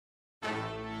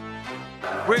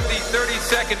With the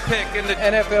 32nd pick in the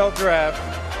NFL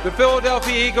Draft, the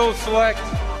Philadelphia Eagles select.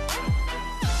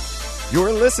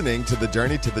 You're listening to the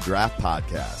Journey to the Draft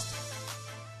podcast.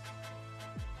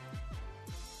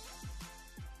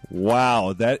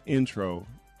 Wow, that intro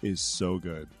is so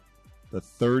good. The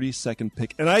 32nd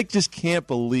pick. And I just can't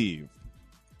believe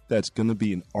that's going to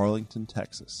be in Arlington,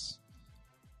 Texas.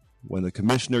 When the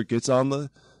commissioner gets on the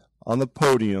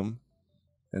podium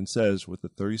and says, with the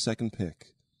 32nd pick,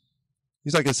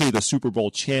 he's not going to say the Super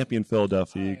Bowl champion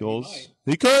Philadelphia Eagles.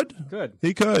 He could.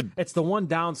 He could. It's the one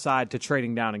downside to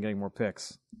trading down and getting more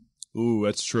picks. Ooh,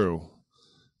 that's true.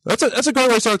 That's a great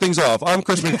way to start things off. I'm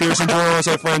Chris McPherson, joining us,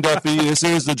 our friend Duffy. This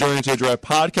is the Journey to the Draft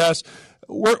podcast.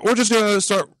 We're just going to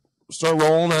start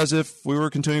rolling as if we were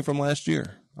continuing from last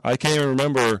year. I can't even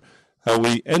remember how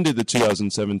we ended the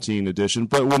 2017 edition,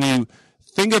 but when you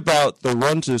think about the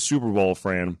run to the Super Bowl,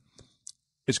 Fran,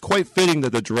 it's quite fitting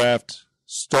that the draft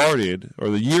started, or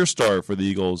the year started for the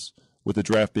Eagles, with the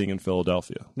draft being in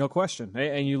Philadelphia. No question.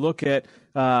 And you look at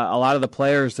a lot of the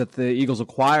players that the Eagles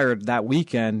acquired that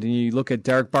weekend, and you look at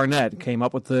Derek Barnett, came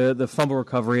up with the fumble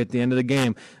recovery at the end of the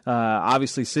game.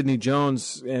 Obviously, Sidney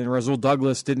Jones and Rasul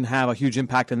Douglas didn't have a huge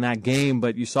impact in that game,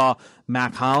 but you saw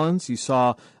Mac Hollins, you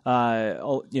saw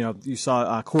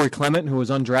Corey Clement, who was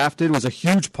undrafted, was a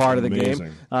huge part of the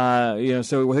game.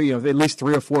 At least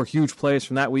 3 or 4 huge plays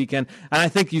from that weekend. And I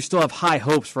think you still have high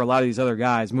hopes for a lot of these other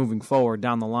guys moving forward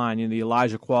down the line. You know, the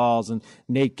Elijah Qualls and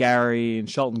Nate Gary and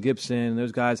Shelton Gibson,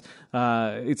 those guys.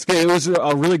 It was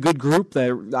a really good group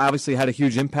that obviously had a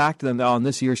huge impact on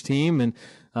this year's team, and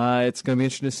it's going to be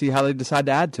interesting to see how they decide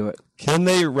to add to it. Can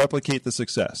they replicate the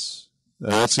success?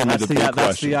 That's going to be the big question.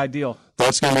 That's the ideal.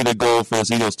 That's going to be the goal for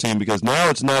this Eagles team, because now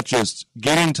it's not just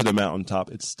getting to the mountaintop,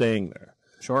 it's staying there.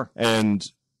 Sure.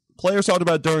 And players talked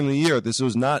about during the year, this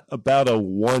was not about a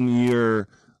 1-year,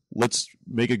 let's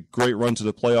make a great run to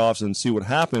the playoffs and see what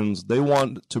happens. They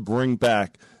want to bring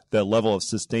back that level of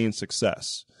sustained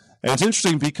success. And it's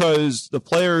interesting because the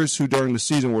players who during the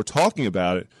season were talking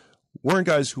about it weren't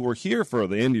guys who were here for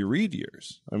the Andy Reid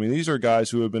years. I mean, these are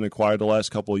guys who have been acquired the last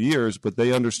couple of years, but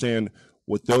they understand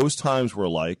what those times were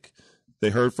like. They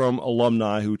heard from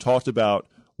alumni who talked about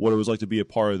what it was like to be a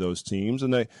part of those teams.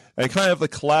 And kind of the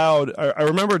cloud. I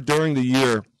remember during the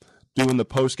year doing the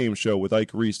post-game show with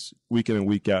Ike Reese week in and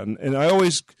week out. And I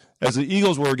always, as the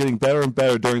Eagles were getting better and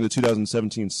better during the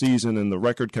 2017 season and the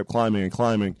record kept climbing and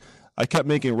climbing, I kept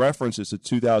making references to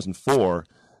 2004.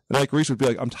 And Ike Reese would be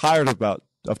like, I'm tired of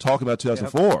talking about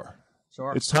 2004. Yep.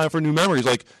 Sure. It's time for new memories.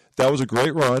 Like, that was a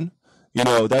great run. You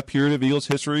know, that period of Eagles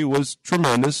history was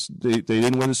tremendous. They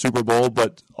didn't win the Super Bowl,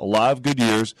 but a lot of good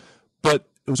years. But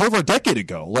it was over a decade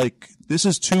ago. Like, this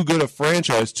is too good a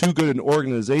franchise, too good an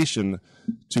organization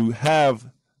to have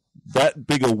that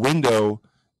big a window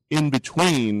in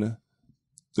between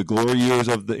the glory years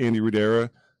of the Andy Reid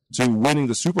era to winning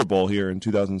the Super Bowl here in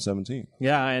 2017.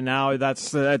 Yeah, and now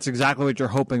that's exactly what you're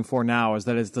hoping for now, is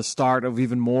that it's the start of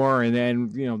even more.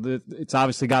 And you know, it's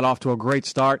obviously got off to a great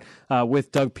start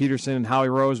with Doug Peterson and Howie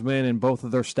Roseman and both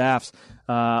of their staffs.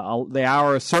 The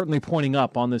hour is certainly pointing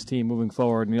up on this team moving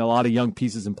forward, and a lot of young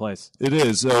pieces in place. It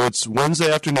is. It's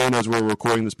Wednesday afternoon as we're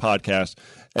recording this podcast,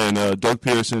 and Doug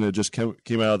Peterson had just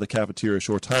came out of the cafeteria a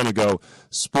short time ago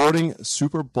sporting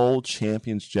Super Bowl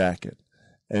champions jacket.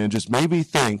 And it just made me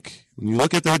think, when you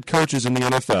look at the head coaches in the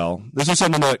NFL, this is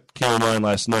something that came to mind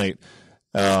last night.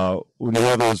 When you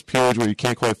have those periods where you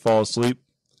can't quite fall asleep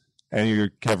and you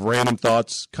have random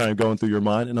thoughts kind of going through your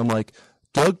mind, and I'm like,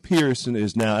 Doug Peterson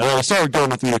is now, and I started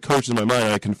going through the coaches in my mind,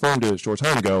 and I confirmed it a short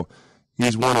time ago,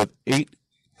 he's one of 8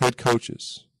 head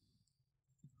coaches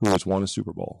who has won a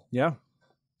Super Bowl. Yeah.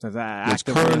 It's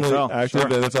currently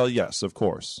active in NFL, yes, of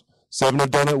course. 7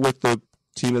 have done it with the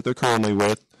team that they're currently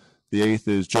with. The 8th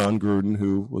is John Gruden,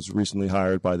 who was recently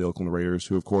hired by the Oakland Raiders,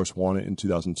 who, of course, won it in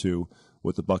 2002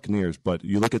 with the Buccaneers. But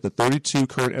you look at the 32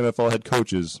 current NFL head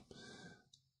coaches,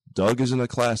 Doug is in a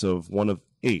class of one of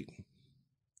 8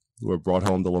 who have brought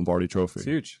home the Lombardi Trophy. It's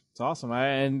huge. It's awesome.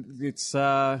 And it's,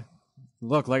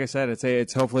 look, like I said,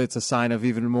 it's hopefully it's a sign of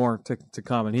even more to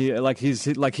come. And he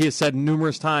has said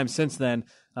numerous times since then,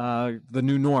 the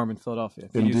new norm in Philadelphia.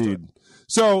 Indeed.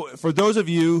 So for those of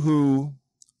you who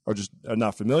are just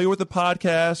not familiar with the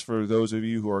podcast, for those of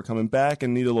you who are coming back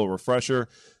and need a little refresher,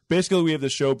 basically we have the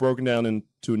show broken down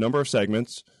into a number of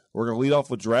segments. We're going to lead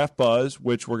off with Draft Buzz,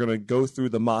 which we're going to go through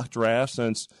the mock draft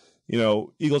since, you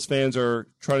know, Eagles fans are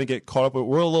trying to get caught up.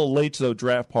 We're a little late to the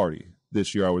draft party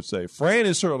this year, I would say. Fran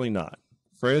is certainly not.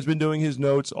 Fran has been doing his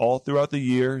notes all throughout the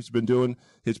year. He's been doing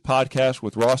his podcast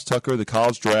with Ross Tucker, the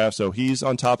college draft, so he's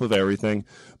on top of everything.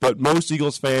 But most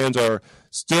Eagles fans are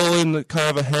still in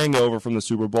kind of a hangover from the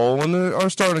Super Bowl and are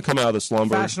starting to come out of the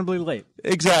slumber. Fashionably late.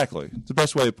 Exactly. It's the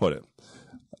best way to put it.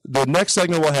 The next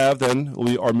segment we'll have then will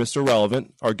be our Mr.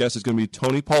 Relevant. Our guest is going to be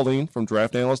Tony Pauline from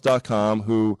DraftAnalyst.com,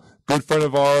 who, good friend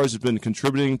of ours, has been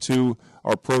contributing to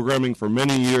our programming for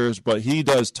many years, but he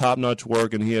does top-notch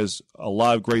work, and he has a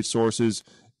lot of great sources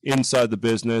inside the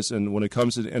business. And when it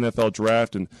comes to the NFL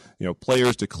draft and,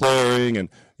 players declaring and,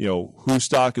 whose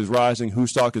stock is rising,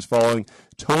 whose stock is falling,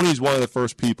 Tony's one of the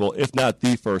first people, if not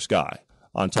the first guy,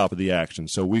 on top of the action.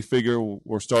 So we figure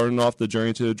we're starting off the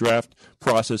journey to the draft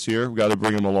process here. We've got to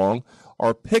bring him along.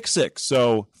 Our pick six.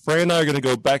 So Fran and I are going to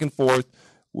go back and forth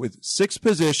with 6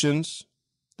 positions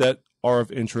that are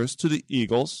of interest to the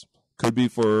Eagles. Could be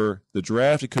for the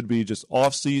draft. It could be just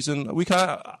off season.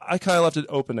 I kind of left it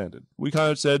open ended. We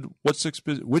kind of said which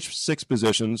 6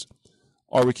 positions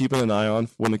are we keeping an eye on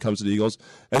when it comes to the Eagles,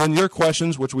 and then your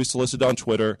questions, which we solicited on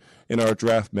Twitter in our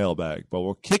draft mailbag. But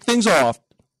we'll kick things off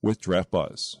with Draft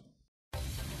Buzz.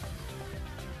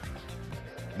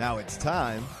 Now it's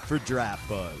time for Draft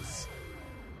Buzz.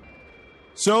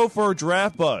 So for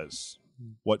Draft Buzz,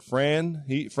 what Fran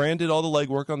did all the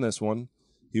legwork on this one.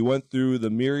 He went through the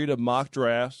myriad of mock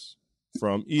drafts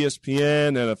from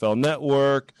ESPN, NFL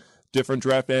Network, different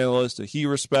draft analysts that he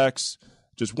respects,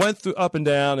 just went through up and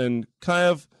down and kind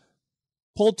of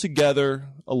pulled together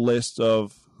a list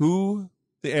of who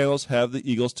the analysts have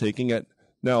the Eagles taking at.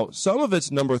 Now, some of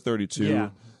it's number 32. Yeah.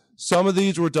 Some of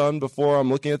these were done before. I'm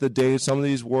looking at the dates. Some of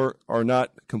these are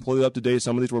not completely up to date.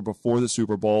 Some of these were before the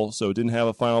Super Bowl, so it didn't have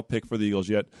a final pick for the Eagles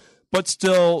yet. But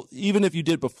still, even if you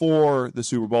did before the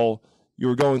Super Bowl, you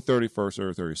were going 31st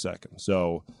or 32nd.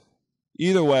 So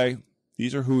either way,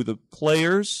 these are who the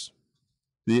players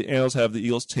the analysts have the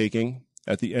Eagles taking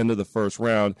at the end of the first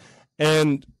round.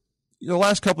 And the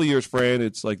last couple of years, Fran,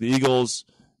 it's like the Eagles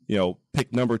 –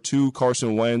 picked number 2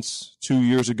 Carson Wentz 2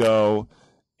 years ago.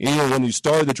 Even when you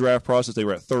started the draft process, they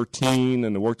were at 13,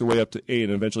 and they worked their way up to 8,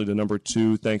 and eventually to number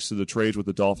 2, thanks to the trades with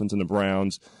the Dolphins and the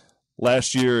Browns.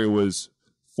 Last year, it was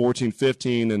 14,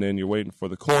 15, and then you're waiting for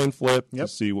the coin flip to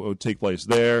see what would take place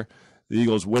there. The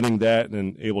Eagles winning that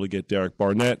and able to get Derek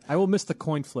Barnett. I will miss the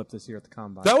coin flip this year at the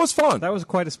Combine. That was fun. That was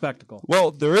quite a spectacle.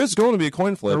 Well, there is going to be a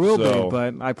coin flip. There will be,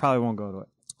 but I probably won't go to it.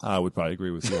 I would probably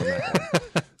agree with you on that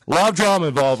one. A lot of drama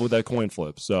involved with that coin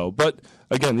flip. So, but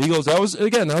again, the Eagles. That was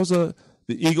the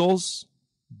Eagles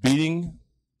beating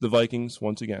the Vikings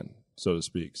once again, so to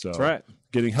speak. So, that's right.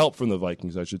 Getting help from the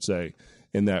Vikings, I should say,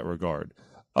 in that regard.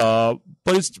 But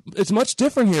it's much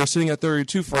different here, sitting at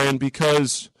 32, Fran,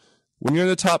 because when you're in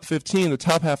the top 15, the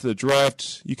top half of the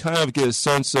draft, you kind of get a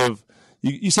sense of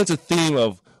you sense a theme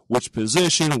of which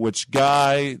position, which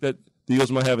guy that the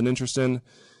Eagles might have an interest in.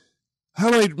 How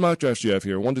many mock drafts do you have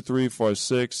here? 1, 2, 3, 4, 5,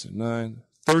 6, 9,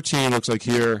 13 looks like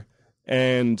here.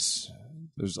 And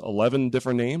there's 11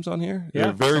 different names on here? Yeah.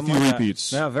 There are very few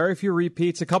repeats. Yeah, very few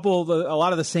repeats. A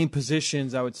lot of the same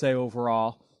positions, I would say,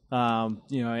 overall. And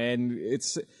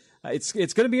it's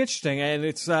going to be interesting. And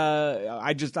it's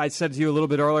I said to you a little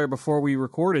bit earlier before we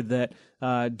recorded that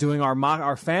doing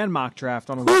our fan mock draft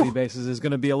on a weekly basis is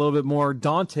going to be a little bit more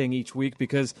daunting each week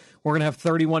because we're going to have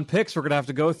 31 picks we're going to have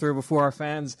to go through before our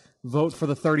fans vote for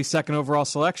the 32nd overall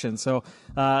selection. So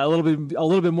a little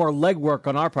bit more legwork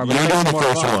on our part. You're doing the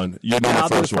first one. You're doing the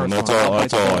first one. That's all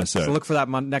I said. So look for that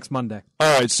next Monday.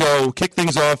 All right, so kick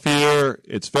things off here.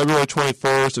 It's February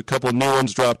 21st. A couple of new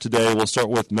ones dropped today. We'll start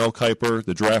with Mel Kiper,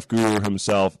 the draft guru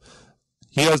himself.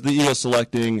 He has the Eagles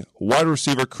selecting wide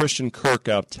receiver Christian Kirk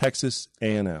out of Texas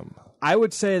A&M. I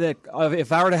would say that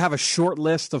if I were to have a short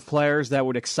list of players that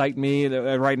would excite me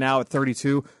right now at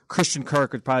 32, Christian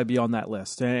Kirk would probably be on that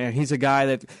list. And he's a guy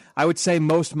that I would say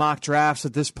most mock drafts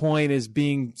at this point is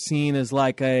being seen as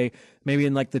like maybe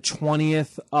in like the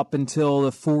 20th up until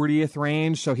the 40th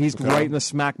range. So he's right in the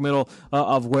smack middle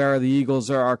of where the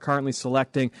Eagles are currently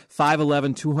selecting.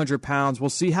 5'11", 200 pounds. We'll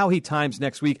see how he times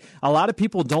next week. A lot of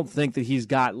people don't think that he's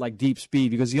got like deep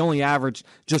speed because he only averaged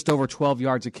just over 12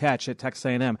 yards a catch at Texas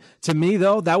A&M. To me,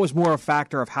 though, that was more a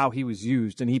factor of how he was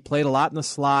used. And he played a lot in the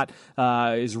slot,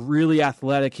 is really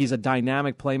athletic. He's a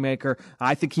dynamic playmaker.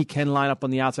 I think he can line up on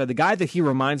the outside. The guy that he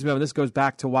reminds me of, and this goes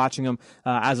back to watching him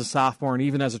as a sophomore and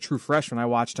even as a true freshman, I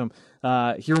watched him.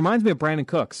 He reminds me of Brandon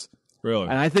Cooks. Really?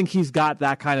 And I think he's got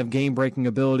that kind of game-breaking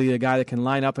ability, a guy that can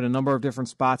line up in a number of different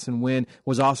spots and win,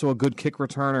 was also a good kick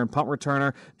returner and punt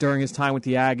returner during his time with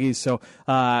the Aggies. So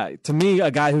to me,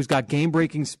 a guy who's got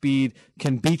game-breaking speed,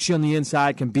 can beat you on the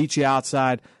inside, can beat you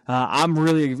outside. I'm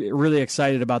really, really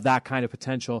excited about that kind of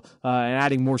potential and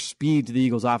adding more speed to the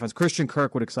Eagles' offense. Christian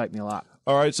Kirk would excite me a lot.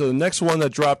 All right, so the next one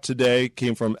that dropped today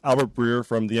came from Albert Breer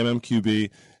from the MMQB.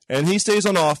 And he stays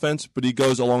on offense, but he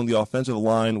goes along the offensive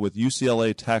line with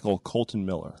UCLA tackle Colton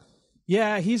Miller.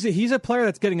 Yeah, he's a player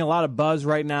that's getting a lot of buzz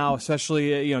right now,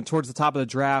 especially towards the top of the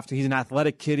draft. He's an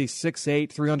athletic kid. He's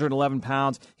 6'8", 311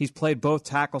 pounds. He's played both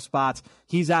tackle spots.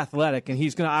 He's athletic,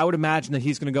 and I would imagine that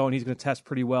he's going to go and he's going to test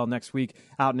pretty well next week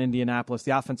out in Indianapolis.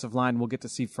 The offensive line we'll get to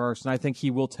see first, and I think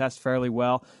he will test fairly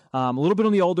well. A little bit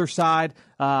on the older side,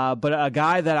 but a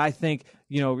guy that I think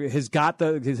has got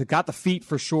the feet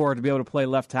for sure to be able to play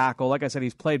left tackle. Like I said,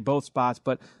 he's played both spots,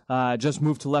 but just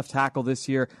moved to left tackle this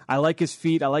year. I like his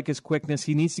feet. I like his quickness.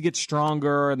 He needs to get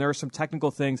stronger, and there are some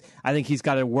technical things I think he's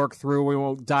got to work through. We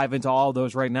won't dive into all of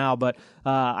those right now, but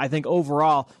I think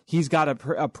overall he's got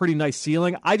a pretty nice ceiling.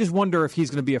 I just wonder if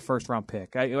he's going to be a first-round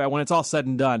pick. When it's all said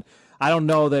and done, I don't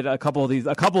know that a couple of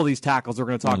these tackles we're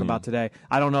going to talk about today,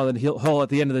 I don't know that he'll at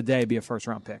the end of the day be a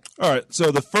first-round pick. All right,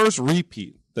 so the first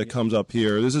repeat that comes up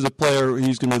here, this is a player,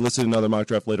 he's going to be listed in another mock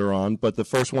draft later on, but the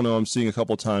first one I'm seeing a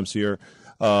couple times here.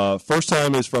 First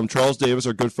time is from Charles Davis,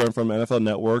 our good friend from NFL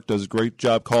Network, does a great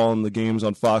job calling the games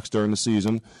on Fox during the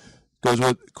season. Goes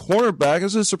with cornerback,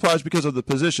 this is a surprise because of the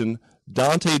position,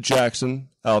 Dante Jackson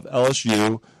out of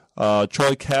LSU.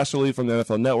 Charlie Casserly from the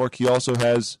NFL Network. He also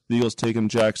has the Eagles taking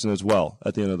Jackson as well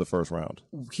at the end of the first round.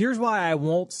 Here's why I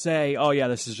won't say, oh, yeah,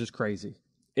 this is just crazy,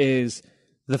 is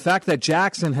the fact that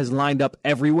Jackson has lined up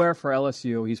everywhere for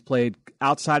LSU. He's played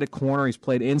outside at corner. He's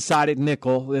played inside at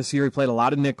nickel. This year he played a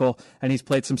lot of nickel, and he's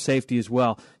played some safety as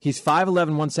well. He's 5'11",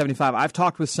 175. I've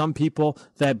talked with some people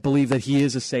that believe that he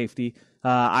is a safety.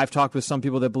 I've talked with some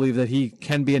people that believe that he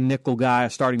can be a nickel guy, a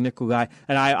starting nickel guy,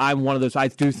 and I'm one of those. I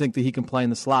do think that he can play in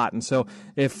the slot. And so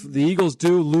if the Eagles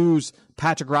do lose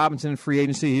Patrick Robinson in free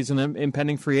agency, he's an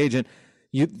impending free agent,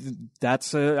 you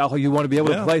want to be able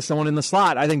to play someone in the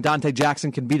slot. I think Dante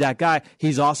Jackson can be that guy.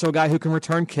 He's also a guy who can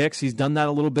return kicks. He's done that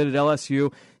a little bit at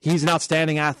LSU. He's an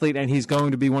outstanding athlete, and he's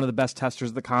going to be one of the best testers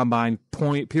at the combine.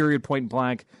 Point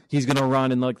blank. He's going to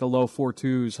run in like the low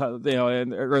 4.2s,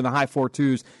 or in the high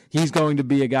 4.2s. He's going to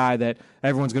be a guy that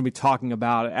everyone's going to be talking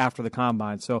about after the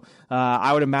combine. So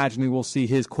I would imagine we will see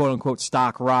his quote unquote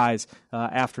stock rise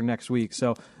after next week.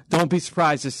 So don't be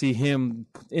surprised to see him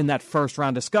in that first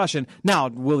round discussion. Now,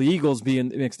 will the Eagles be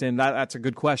mixed in? That's a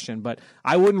good question, but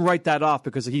I wouldn't write that off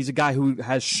because he's a guy who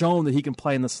has shown that he can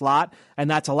play in the slot, and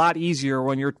that's a lot easier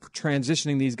when you're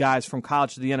transitioning these guys from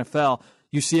college to the NFL.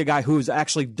 You see a guy who's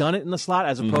actually done it in the slot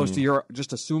as opposed to you're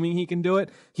just assuming he can do it.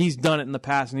 He's done it in the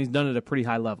past, and he's done it at a pretty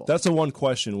high level. That's the one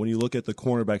question when you look at the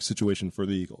cornerback situation for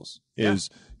the Eagles, is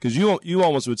because you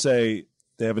almost would say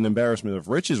they have an embarrassment of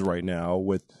riches right now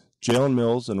with Jalen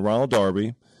Mills and Ronald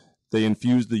Darby. They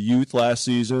infused the youth last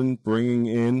season, bringing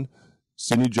in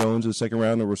Sidney Jones in the second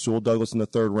round and Rasul Douglas in the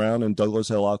third round, and Douglas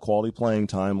had a lot of quality playing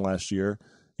time last year.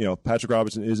 Patrick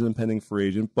Robinson is an impending free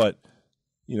agent, but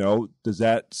does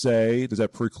that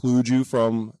preclude you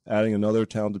from adding another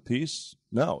talented piece?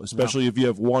 No, especially if you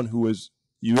have one who is,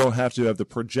 you don't have to have the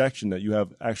projection that you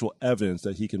have actual evidence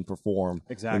that he can perform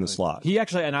in the slot. He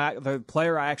actually, the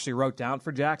player I actually wrote down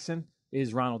for Jackson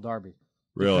is Ronald Darby.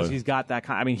 Really? Because he's got that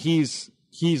kind. I mean, he's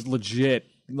legit,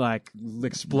 like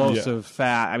explosive,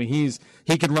 fat. I mean,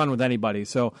 he can run with anybody.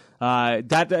 So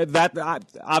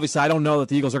that obviously, I don't know that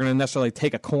the Eagles are going to necessarily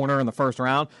take a corner in the first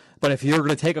round. But if you're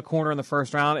going to take a corner in the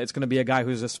first round, it's going to be a guy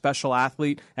who's a special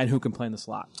athlete and who can play in the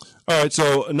slot. All right,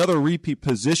 so another repeat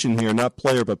position here, not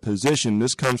player but position.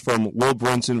 This comes from Will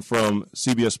Brinson from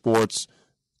CBS Sports.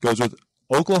 Goes with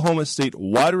Oklahoma State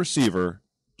wide receiver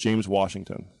James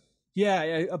Washington. Yeah,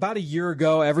 about a year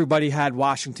ago, everybody had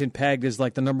Washington pegged as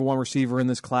like the number one receiver in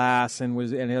this class and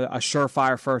was a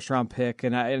surefire first-round pick.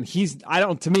 And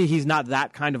to me, he's not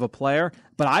that kind of a player.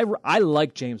 But I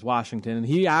like James Washington, and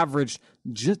he averaged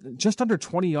just under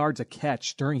 20 yards a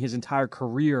catch during his entire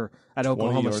career at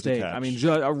Oklahoma State. I mean,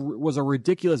 was a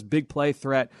ridiculous big play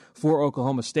threat for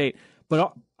Oklahoma State.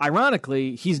 But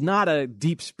ironically, he's not a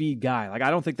deep speed guy. Like,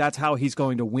 I don't think that's how he's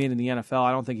going to win in the NFL.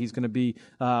 I don't think he's going to be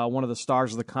one of the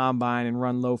stars of the combine and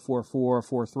run low 4.4,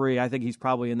 4.3. I think he's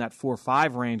probably in that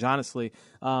 4.5 range, honestly.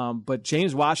 But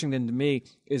James Washington, to me,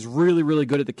 is really, really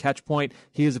good at the catch point.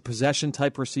 He is a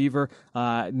possession-type receiver.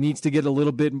 Needs to get a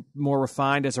little bit more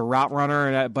refined as a route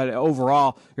runner. But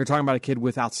overall, you're talking about a kid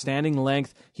with outstanding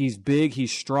length. He's big.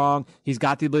 He's strong. He's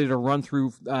got the ability to run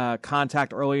through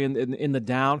contact early in the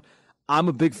down. I'm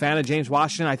a big fan of James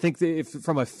Washington. I think that if,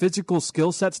 from a physical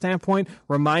skill set standpoint,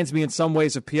 reminds me in some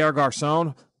ways of Pierre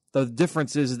Garçon. The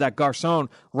difference is that Garçon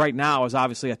right now is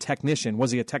obviously a technician.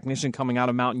 Was he a technician coming out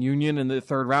of Mountain Union in the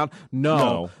third round?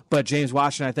 No. But James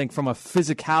Washington, I think from a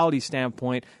physicality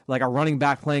standpoint, like a running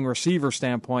back playing receiver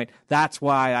standpoint, that's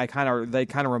why they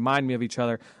kind of remind me of each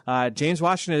other. James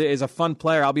Washington is a fun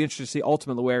player. I'll be interested to see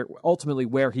ultimately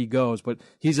where he goes, but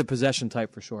he's a possession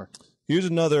type for sure. Here's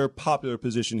another popular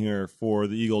position here for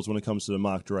the Eagles when it comes to the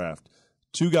mock draft.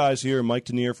 Two guys here, Mike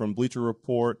Tanier from Bleacher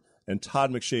Report and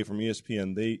Todd McShay from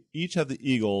ESPN. They each have the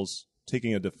Eagles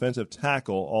taking a defensive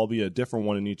tackle, albeit a different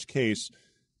one in each case.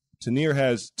 Tanier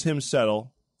has Tim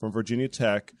Settle from Virginia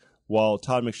Tech, while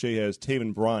Todd McShay has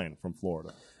Taven Bryan from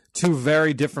Florida. Two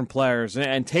very different players.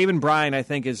 And Taven Bryan, I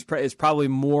think, is probably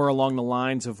more along the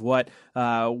lines of what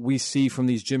we see from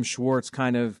these Jim Schwartz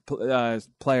kind of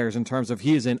players in terms of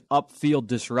he is an upfield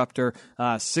disruptor,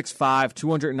 6'5",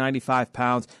 295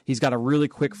 pounds. He's got a really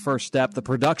quick first step. The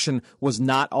production was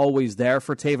not always there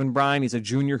for Taven Bryan. He's a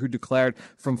junior who declared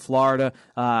from Florida,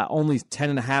 only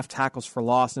 10.5 tackles for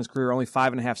loss in his career, only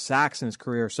 5.5 sacks in his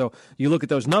career. So you look at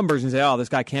those numbers and say, oh, this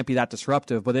guy can't be that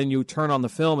disruptive. But then you turn on the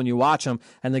film and you watch him,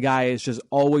 and the guy is just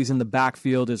always in the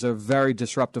backfield, is a very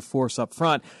disruptive force up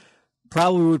front.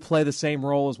 Probably would play the same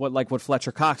role as what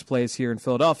Fletcher Cox plays here in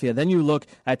Philadelphia. Then you look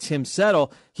at Tim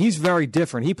Settle. He's very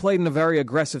different. He played in a very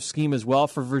aggressive scheme as well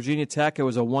for Virginia Tech. It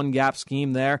was a one-gap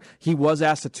scheme there. He was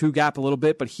asked to two-gap a little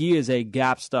bit, but he is a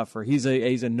gap stuffer. He's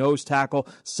a nose tackle,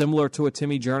 similar to a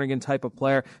Timmy Jernigan type of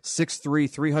player, 6'3",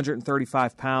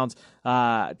 335 pounds.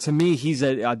 To me, he's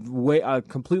a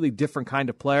completely different kind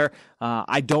of player.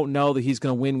 I don't know that he's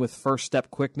going to win with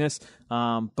first-step quickness,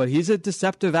 but he's a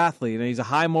deceptive athlete, and he's a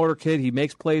high motor kid. He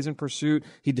makes plays in pursuit.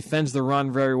 He defends the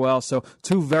run very well. So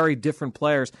two very different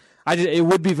players. It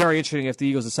would be very interesting if the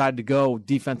Eagles decided to go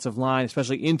defensive line,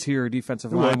 especially interior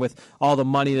defensive line, with all the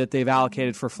money that they've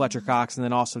allocated for Fletcher Cox and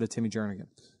then also to Timmy Jernigan.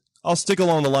 I'll stick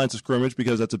along the lines of scrimmage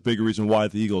because that's a big reason why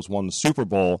the Eagles won the Super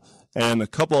Bowl. And a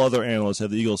couple other analysts have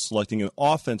the Eagles selecting an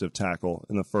offensive tackle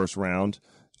in the first round.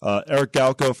 Eric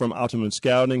Galko from Optimum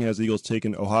Scouting has the Eagles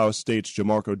taking Ohio State's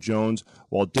Jamarco Jones,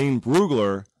 while Dane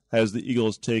Brugler has the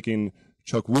Eagles taking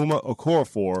Chukwuma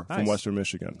Okorafor from Western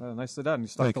Michigan. Nicely done. You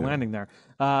stuck the landing there.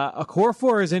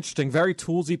 Okorafor is interesting. Very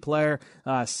toolsy player.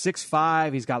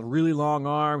 6'5". He's got really long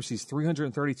arms. He's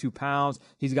 332 pounds.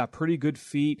 He's got pretty good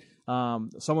feet.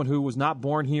 Someone who was not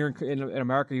born here in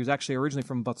America. He was actually originally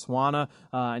from Botswana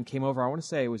and came over. I want to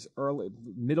say it was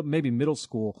maybe middle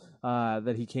school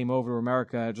that he came over to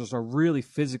America. Just a really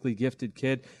physically gifted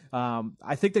kid.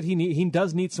 I think that he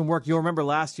does need some work. You'll remember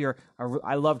last year,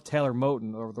 I loved Taylor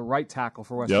Moton, or the right tackle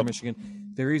for Western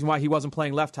Michigan. The reason why he wasn't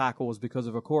playing left tackle was because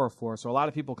of Okorafor. So a lot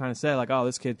of people kind of say, like, oh,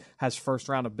 this kid has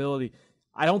first-round ability.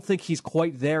 I don't think he's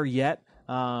quite there yet.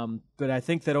 But I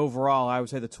think that overall, I would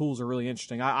say the tools are really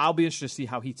interesting. I'll be interested to see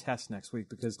how he tests next week,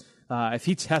 because if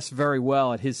he tests very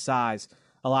well at his size,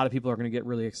 a lot of people are going to get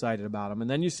really excited about him. And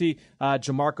then you see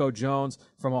Jamarco Jones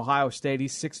from Ohio State.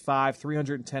 He's 6'5",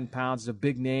 310 pounds. He's a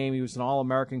big name. He was an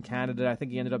All-American candidate. I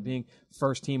think he ended up being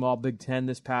first-team All-Big Ten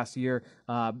this past year.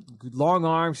 Long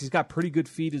arms. He's got pretty good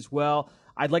feet as well.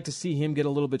 I'd like to see him get a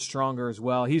little bit stronger as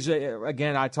well. He's,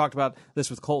 again, I talked about this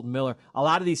with Colton Miller. A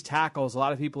lot of these tackles, a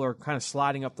lot of people are kind of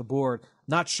sliding up the board.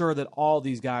 Not sure that all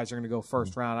these guys are going to go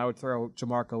first round. I would throw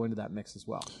Jamarco into that mix as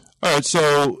well. All right,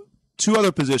 so two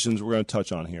other positions we're going to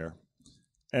touch on here.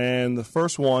 And the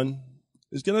first one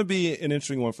is going to be an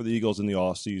interesting one for the Eagles in the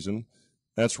offseason.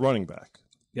 That's running back.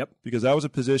 Yep. Because that was a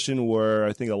position where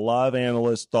I think a lot of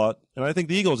analysts thought, and I think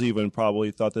the Eagles even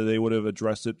probably thought that they would have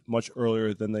addressed it much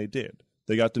earlier than they did.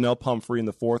 They got Donnell Pumphrey in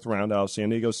the fourth round out of San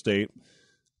Diego State,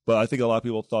 but I think a lot of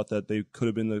people thought that they could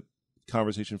have been the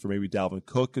conversation for maybe Dalvin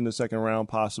Cook in the second round,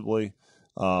 possibly.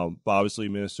 But obviously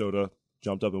Minnesota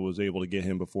jumped up and was able to get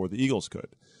him before the Eagles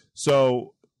could.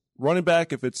 So running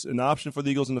back, if it's an option for the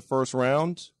Eagles in the first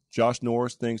round, Josh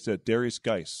Norris thinks that Darius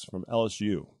Geis from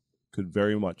LSU could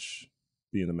very much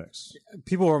be in the mix.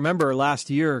 People remember last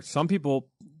year, some people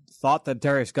thought that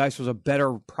Darius Geis was a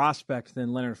better prospect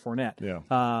than Leonard Fournette,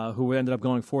 who ended up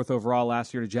going 4th overall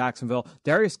last year to Jacksonville.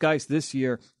 Darius Geis this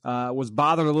year was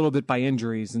bothered a little bit by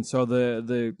injuries, and so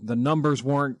the numbers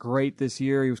weren't great this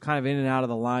year. He was kind of in and out of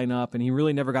the lineup, and he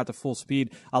really never got to full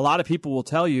speed. A lot of people will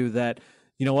tell you that,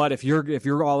 you know what, if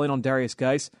you're all in on Darius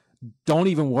Geis, don't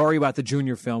even worry about the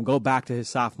junior film. Go back to his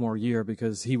sophomore year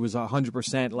because he was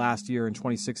 100% last year in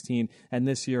 2016, and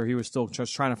this year he was still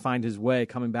just trying to find his way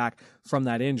coming back from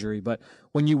that injury. But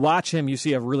when you watch him, you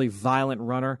see a really violent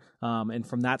runner, and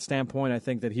from that standpoint, I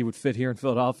think that he would fit here in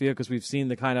Philadelphia because we've seen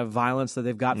the kind of violence that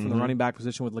they've got from the running back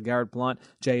position with LeGarrette Blount,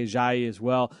 Jay Ajayi as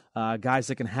well, guys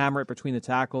that can hammer it between the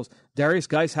tackles. Darius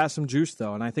Geis has some juice,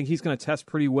 though, and I think he's going to test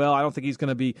pretty well. I don't think he's going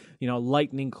to be,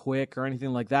 lightning quick or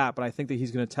anything like that, but I think that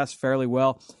he's going to test fairly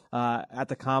well at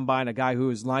the combine, a guy who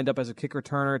is lined up as a kick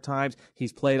returner at times.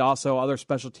 He's played also other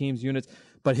special teams units,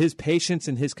 but his patience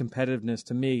and his competitiveness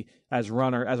to me as a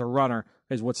runner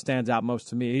is what stands out most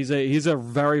to me. He's a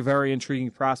very, very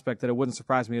intriguing prospect that it wouldn't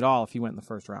surprise me at all if he went in the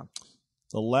first round.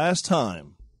 The last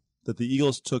time that the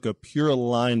Eagles took a pure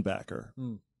linebacker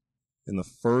in the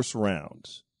first round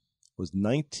was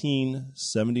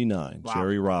 1979, wow.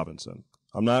 Jerry Robinson.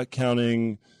 I'm not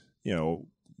counting, you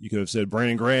could have said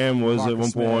Brandon Graham was Marcus at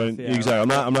one point. Smith, yeah,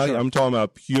 exactly. right. I'm talking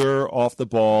about pure off the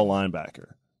ball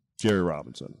linebacker, Jerry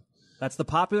Robinson. That's the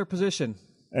popular position.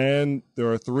 And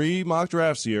there are 3 mock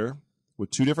drafts here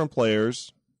with 2 different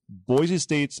players: Boise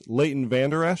State's Leighton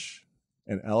Vander Esch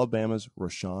and Alabama's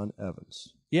Rashaan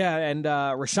Evans. Yeah, and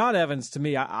Rashaan Evans, to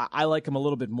me, I like him a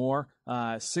little bit more.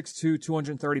 6'2",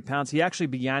 230 pounds. He actually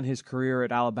began his career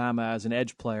at Alabama as an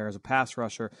edge player, as a pass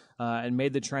rusher, and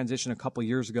made the transition a couple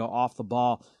years ago off the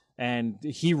ball. And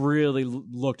he really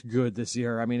looked good this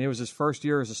year. I mean, it was his first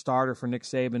year as a starter for Nick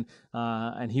Saban,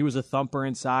 and he was a thumper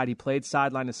inside. He played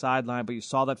sideline to sideline, but you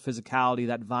saw that physicality,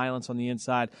 that violence on the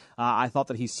inside. I thought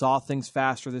that he saw things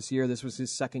faster this year. This was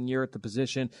his second year at the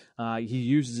position. He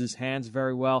uses his hands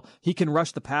very well. He can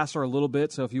rush the passer a little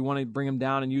bit, so if you want to bring him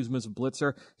down and use him as a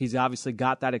blitzer, he's obviously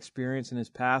got that experience in his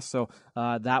past, so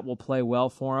that will play well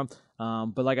for him.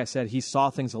 But like I said, he saw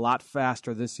things a lot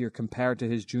faster this year compared to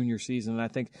his junior season, and I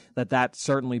think that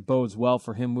certainly bodes well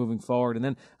for him moving forward. And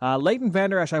then Leighton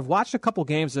Vander Esch, I've watched a couple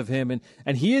games of him,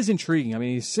 and he is intriguing. I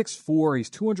mean, he's 6'4",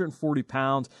 he's 240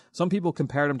 pounds. Some people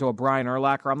compared him to a Brian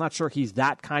Urlacher. I'm not sure he's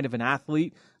that kind of an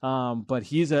athlete, but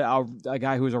he's a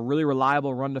guy who is a really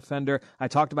reliable run defender. I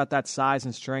talked about that size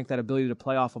and strength, that ability to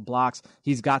play off of blocks.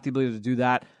 He's got the ability to do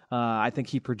that. I think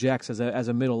he projects as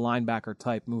a middle linebacker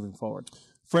type moving forward.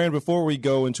 Fran, before we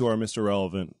go into our Mr.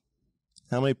 Relevant,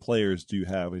 how many players do you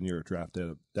have in your draft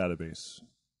database?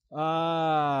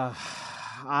 I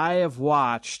have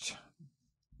watched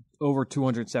over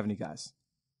 270 guys.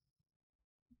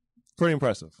 Pretty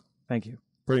impressive. Thank you.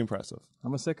 Pretty impressive.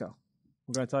 I'm a sicko.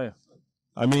 What can I tell you?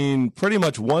 I mean, pretty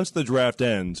much once the draft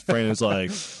ends, Fran is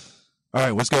like, all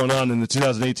right, what's going on in the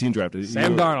 2018 draft?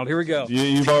 Sam Darnold, here we go.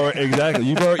 You've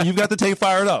got the tape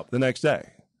fired up the next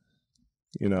day.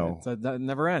 That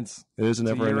never ends. It is a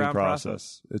never-ending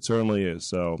process. It certainly is.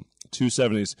 So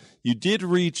 270s. You did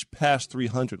reach past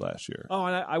 300 last year. Oh,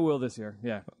 and I will this year.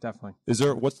 Yeah, definitely.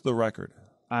 What's the record?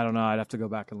 I don't know. I'd have to go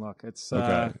back and look. It's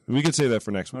okay. We could say that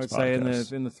for next week's podcast. I would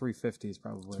say in the 350s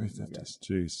probably. 350s.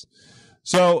 Jeez.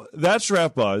 So that's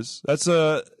Draft Buzz. That's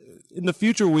in the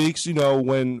future weeks.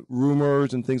 When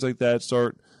rumors and things like that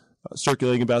start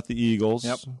circulating about the Eagles.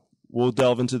 Yep. We'll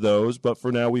delve into those, but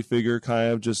for now we figure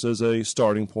kind of just as a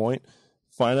starting point,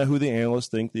 find out who the analysts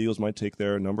think the Eagles might take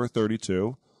there at number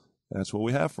 32. That's what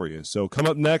we have for you. So come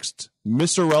up next,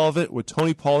 Mr. Relevant with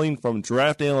Tony Pauline from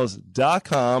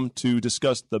DraftAnalyst.com to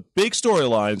discuss the big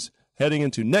storylines heading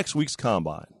into next week's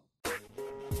Combine.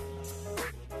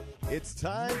 It's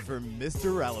time for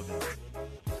Mr. Relevant.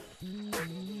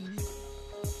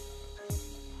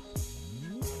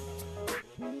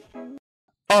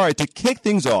 All right, to kick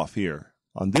things off here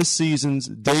on this season's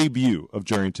debut of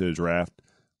Journey to the Draft,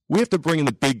 we have to bring in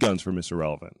the big guns for Mr.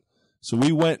 Relevant. So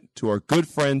we went to our good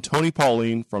friend Tony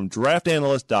Pauline from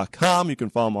DraftAnalyst.com. You can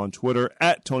follow him on Twitter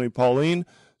at Tony Pauline.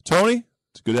 Tony,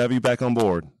 it's good to have you back on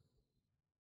board.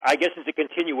 I guess it's a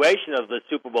continuation of the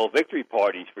Super Bowl victory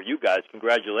parties for you guys.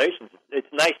 Congratulations! It's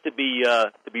nice to be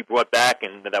brought back,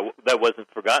 and that wasn't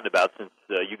forgotten about since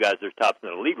you guys are tops in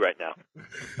the league right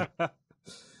now.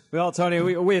 Well, Tony,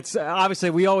 it's obviously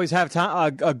we always have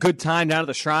a good time down at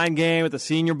the Shrine game at the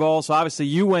Senior Bowl. So obviously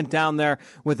you went down there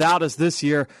without us this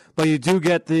year, but you do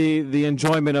get the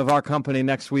enjoyment of our company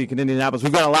next week in Indianapolis.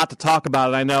 We've got a lot to talk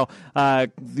about. I know,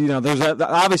 there's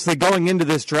obviously going into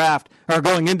this draft or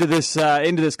going into this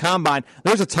combine.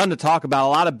 There's a ton to talk about.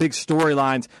 A lot of big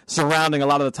storylines surrounding a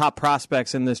lot of the top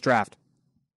prospects in this draft.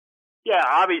 Yeah,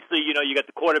 obviously, you got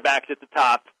the quarterbacks at the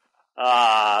top.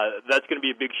 That's going to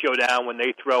be a big showdown when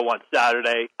they throw on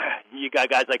Saturday. You got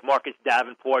guys like Marcus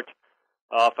Davenport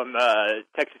from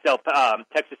Texas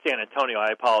San Antonio.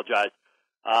 I apologize.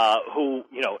 Who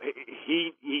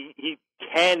he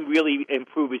can really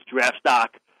improve his draft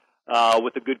stock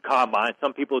with a good combine.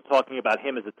 Some people are talking about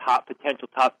him as a potential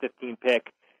top 15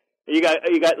 pick. You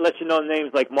got lesser known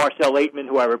names like Marcel Aitman,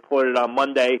 who I reported on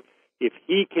Monday. If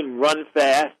he can run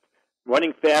fast.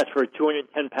 Running fast for a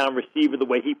 210-pound receiver, the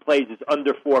way he plays is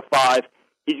under 4.5.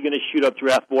 He's going to shoot up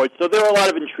draft boards. So there are a lot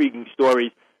of intriguing stories,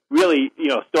 really,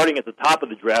 starting at the top of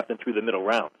the draft and through the middle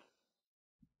rounds.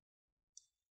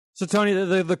 So, Tony,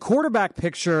 the quarterback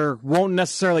picture won't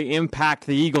necessarily impact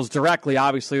the Eagles directly.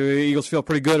 Obviously, the Eagles feel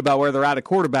pretty good about where they're at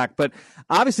quarterback. But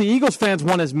obviously, Eagles fans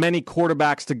want as many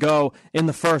quarterbacks to go in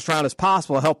the first round as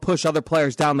possible to help push other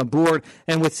players down the board.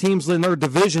 And with teams in their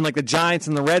division like the Giants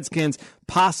and the Redskins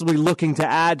possibly looking to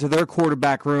add to their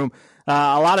quarterback room,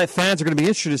 a lot of fans are going to be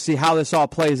interested to see how this all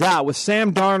plays out. With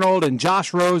Sam Darnold and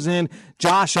Josh Rosen,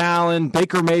 Josh Allen,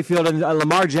 Baker Mayfield, and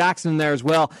Lamar Jackson in there as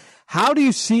well, how do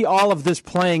you see all of this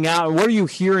playing out, and what are you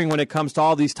hearing when it comes to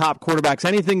all these top quarterbacks?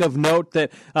 Anything of note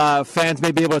that fans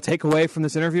may be able to take away from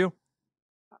this interview?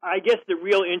 I guess the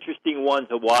real interesting one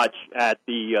to watch at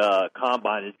the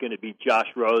Combine is going to be Josh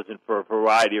Rosen for a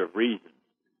variety of reasons.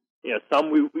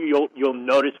 Some you'll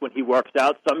notice when he works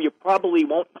out. Some you probably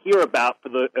won't hear about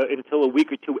until a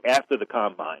week or two after the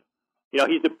Combine.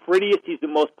 He's the prettiest. He's the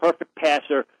most perfect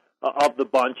passer of the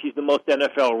bunch. He's the most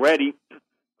NFL ready.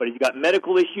 But he's got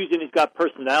medical issues and he's got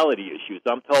personality issues.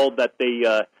 I'm told that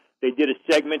they did a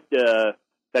segment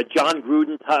that John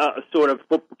Gruden sort of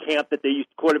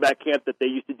quarterback camp that they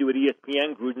used to do at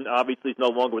ESPN. Gruden obviously is no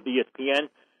longer with ESPN,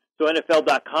 so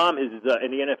NFL.com and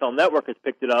the NFL Network has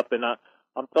picked it up. And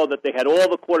I'm told that they had all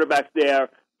the quarterbacks there,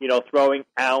 throwing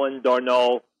Allen,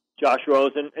 Darnold, Josh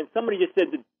Rosen, and somebody just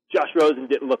said that Josh Rosen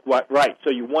didn't look right.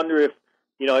 So you wonder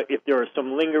if there are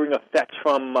some lingering effects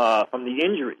from the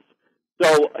injuries.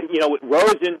 So, with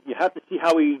Rosen, you have to see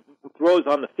how he throws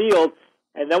on the field,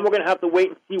 and then we're going to have to wait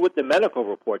and see what the medical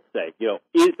reports say.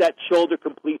 Is that shoulder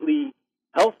completely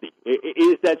healthy?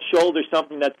 Is that shoulder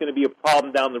something that's going to be a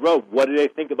problem down the road? What do they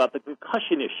think about the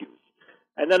concussion issues?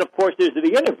 And then, of course, there's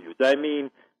the interviews. I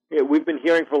mean, we've been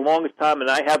hearing for the longest time, and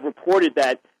I have reported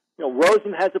that,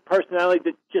 Rosen has a personality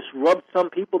that just rubs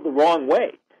some people the wrong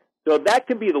way. So that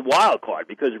could be the wild card,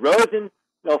 because Rosen,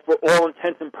 for all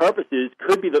intents and purposes,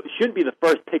 should be the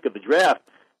first pick of the draft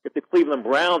if the Cleveland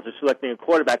Browns are selecting a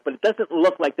quarterback, but it doesn't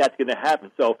look like that's going to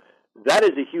happen. So that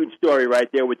is a huge story right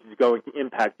there, which is going to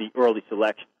impact the early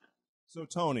selection. So,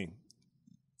 Tony,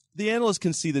 the analysts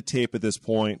can see the tape at this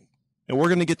point, and we're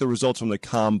going to get the results from the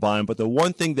Combine, but the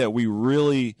one thing that we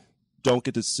really don't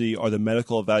get to see are the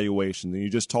medical evaluations, and you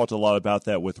just talked a lot about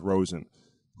that with Rosen.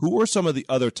 Who are some of the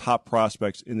other top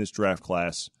prospects in this draft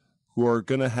class who are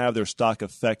going to have their stock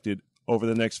affected over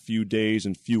the next few days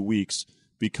and few weeks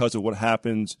because of what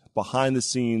happens behind the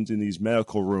scenes in these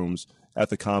medical rooms at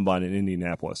the Combine in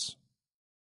Indianapolis?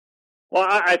 Well,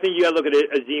 I think you got to look at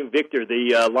Azeem Victor,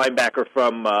 the linebacker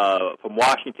from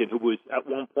Washington, who was at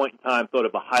one point in time thought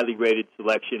of a highly rated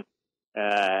selection,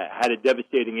 had a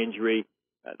devastating injury.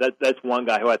 That's one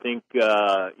guy who I think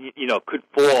could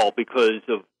fall because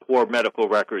of poor medical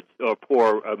records or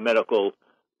poor medical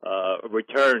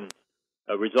returns.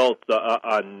 Results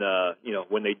on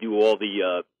when they do all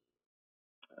the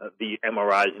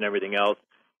MRIs and everything else.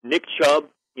 Nick Chubb,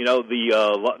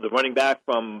 the running back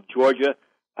from Georgia,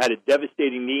 had a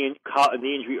devastating knee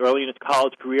injury early in his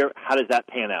college career. How does that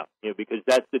pan out? Because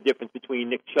that's the difference between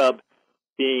Nick Chubb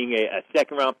being a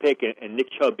second-round pick and Nick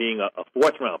Chubb being a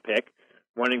fourth-round pick.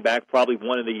 Running back, probably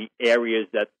one of the areas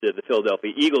that the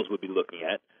Philadelphia Eagles would be looking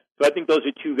at. So I think those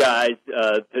are two guys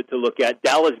to look at.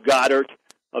 Dallas Goedert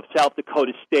of South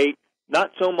Dakota State, not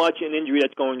so much an injury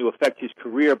that's going to affect his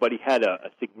career, but he had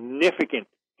a significant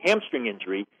hamstring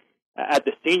injury at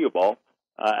the Senior Bowl.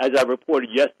 As I reported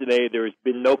yesterday, there has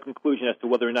been no conclusion as to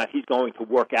whether or not he's going to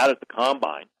work out at the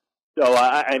Combine. So,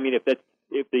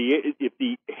 if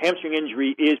the hamstring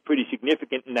injury is pretty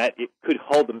significant in that it could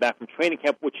hold him back from training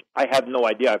camp, which I have no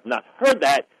idea. I've not heard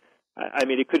that.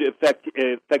 It could affect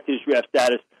his draft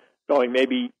status,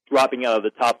 maybe dropping out of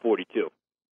the top 42.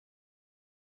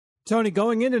 Tony,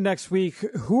 going into next week,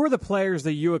 who are the players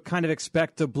that you would kind of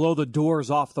expect to blow the doors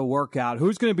off the workout?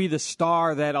 Who's going to be the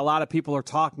star that a lot of people are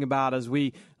talking about as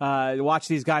we watch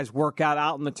these guys work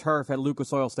out in the turf at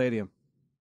Lucas Oil Stadium?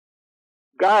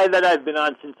 Guy that I've been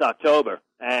on since October,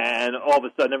 and all of a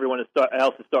sudden everyone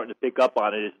else is starting to pick up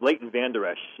on it, is Leighton Vander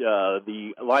Esch,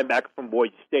 the linebacker from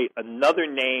Boise State. Another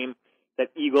name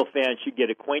that Eagle fans should get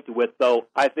acquainted with, though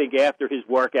I think after his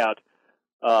workout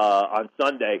on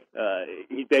Sunday,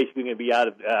 he's basically going to be out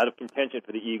of contention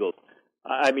for the Eagles.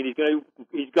 I mean,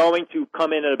 he's going to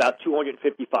come in at about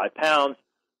 255 pounds.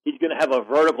 He's going to have a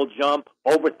vertical jump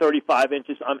over 35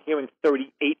 inches. I'm hearing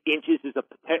 38 inches is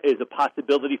a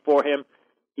possibility for him.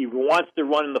 He wants to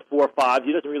run in the 4.5s.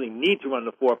 He doesn't really need to run in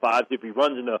the 4.5s. If he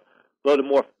runs in the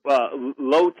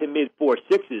low to mid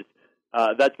 4.6s,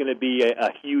 that's going to be a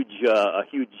huge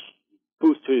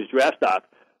boost to his draft stock.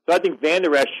 So I think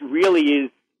Vander Esch really is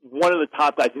one of the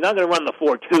top guys. He's not going to run the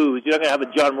 4.2s. You're not going to have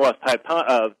a John Ross type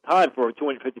time for a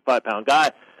 255-pound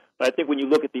guy. But I think when you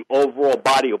look at the overall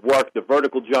body of work, the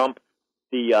vertical jump,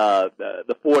 the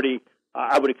 40,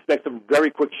 I would expect some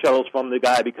very quick shuttles from the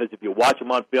guy, because if you watch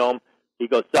him on film, he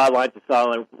goes sideline to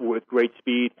sideline with great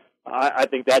speed. I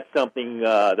think that's something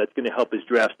that's going to help his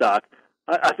draft stock.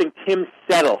 I think Tim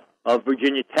Settle of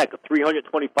Virginia Tech, a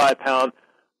 325-pound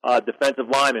defensive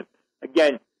lineman.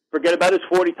 Again, forget about his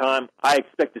 40 time. I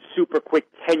expect a super quick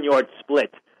 10-yard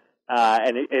split.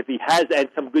 And if he has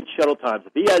some good shuttle times,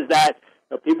 if he has that,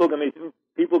 people are going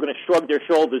to shrug their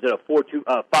shoulders at a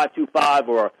 5.25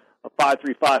 or a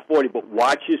 5.35 40. But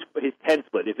watch his 10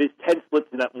 split. If his 10 splits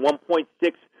in that 1.6,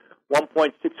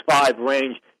 1.65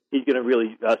 range, he's going to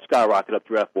really skyrocket up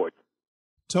draft boards.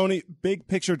 Tony, big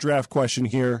picture draft question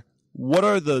here. What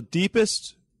are the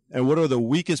deepest and what are the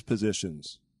weakest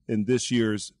positions in this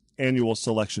year's annual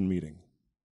selection meeting?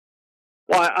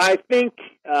 Well, I think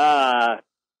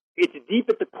it's deep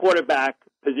at the quarterback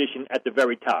position at the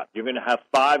very top. You're going to have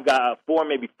four,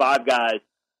 maybe five guys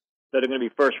that are going to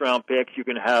be first-round picks. You're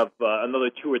going to have another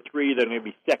 2 or 3 that are going to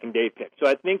be second-day picks. So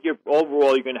I think you're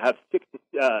going to have 6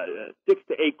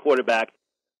 to 8 quarterbacks.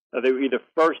 They're either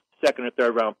first, second, or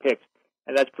third-round picks,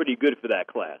 and that's pretty good for that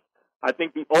class. I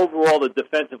think the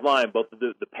defensive line, both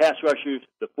the pass rushers,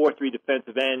 the 4-3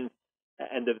 defensive ends,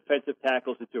 and the defensive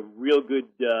tackles, it's a real good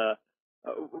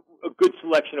a good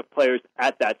selection of players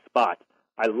at that spot.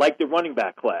 I like the running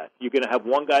back class. You're going to have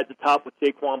one guy at the top with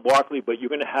Saquon Barkley, but you're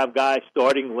going to have guys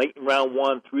starting late in round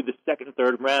 1 through the second and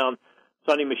third round.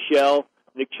 Sonny Michel,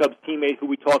 Nick Chubb's teammate who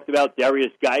we talked about,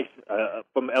 Darius Geis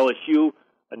from LSU,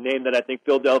 a name that I think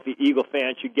Philadelphia Eagle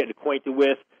fans should get acquainted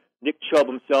with. Nick Chubb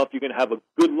himself, you're going to have a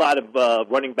good lot of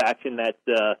running backs in that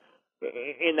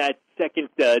second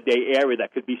day area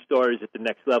that could be starters at the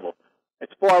next level. As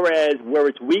far as where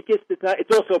it's weakest,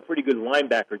 it's also a pretty good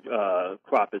linebacker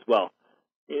crop as well.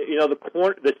 You know,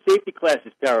 the safety class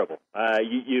is terrible.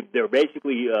 They're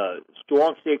basically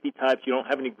strong safety types. You don't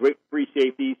have any great free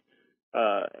safeties,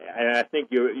 and I think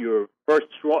your first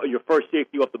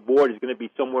safety off the board is going to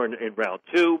be somewhere in round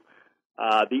 2.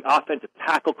 The offensive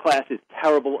tackle class is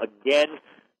terrible again.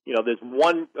 You know, there's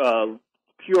one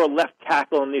pure left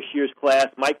tackle in this year's class,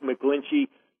 Mike McGlinchey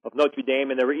of Notre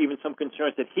Dame, and there were even some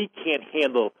concerns that he can't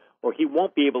handle or he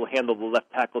won't be able to handle the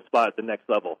left tackle spot at the next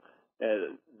level.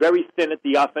 Very thin at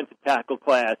the offensive tackle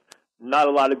class, not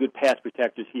a lot of good pass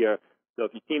protectors here. So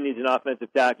if your team needs an offensive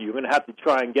tackle, you're going to have to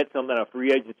try and get something on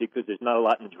free agency because there's not a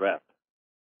lot in the draft.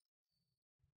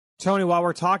 Tony, while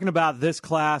we're talking about this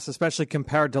class, especially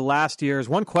compared to last year's,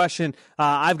 one question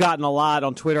I've gotten a lot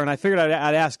on Twitter, and I figured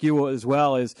I'd ask you as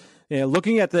well, is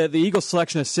looking at the Eagles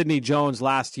selection of Sidney Jones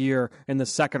last year in the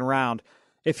second round,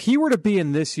 if he were to be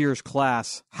in this year's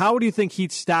class, how do you think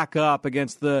he'd stack up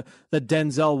against the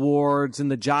Denzel Wards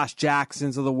and the Josh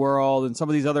Jacksons of the world and some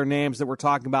of these other names that we're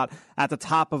talking about at the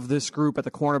top of this group at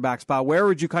the cornerback spot? Where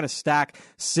would you kind of stack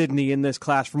Sidney in this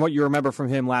class from what you remember from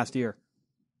him last year?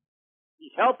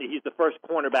 He's healthy. He's the first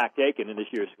cornerback taken in this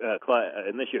year's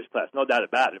class, no doubt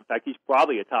about it. In fact, he's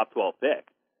probably a top 12 pick.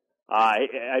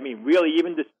 I mean, really,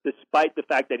 even despite the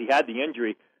fact that he had the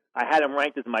injury, I had him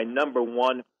ranked as my number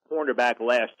 1 cornerback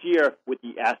last year with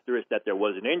the asterisk that there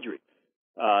was an injury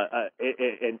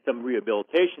and some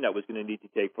rehabilitation that was going to need to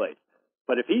take place.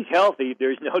 But if he's healthy,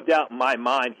 there's no doubt in my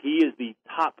mind he is the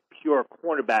top pure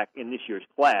cornerback in this year's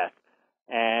class,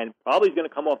 and probably is going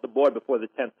to come off the board before the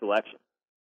 10th selection.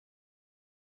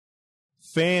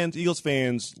 Eagles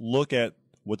fans look at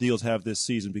what the Eagles have this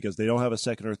season because they don't have a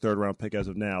second or third round pick as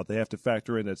of now. They have to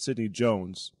factor in that Sidney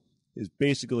Jones is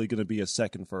basically going to be a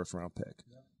second first round pick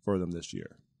for them this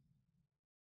year.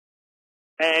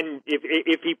 And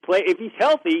if he's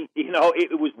healthy, you know,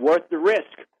 it was worth the risk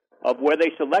of where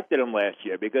they selected him last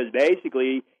year, because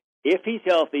basically, if he's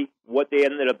healthy, what they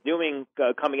ended up doing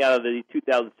coming out of the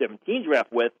 2017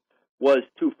 draft with was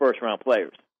 2 first-round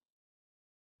players.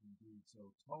 So,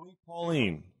 Tony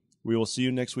Pauline, we will see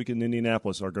you next week in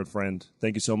Indianapolis, our good friend.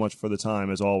 Thank you so much for the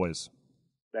time, as always.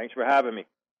 Thanks for having me.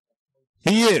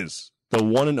 He is the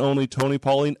one and only Tony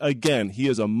Pauline. Again, he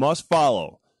is a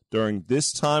must-follow during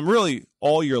this time, really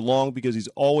all year long, because he's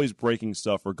always breaking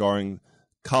stuff regarding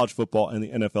college football and the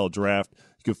NFL draft.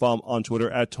 You can follow him on Twitter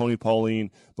at Tony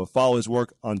Pauline, but follow his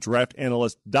work on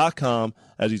draftanalyst.com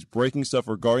as he's breaking stuff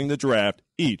regarding the draft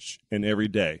each and every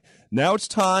day. Now it's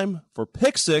time for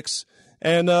Pick Six,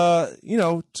 and,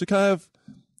 to kind of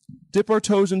dip our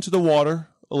toes into the water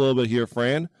a little bit here,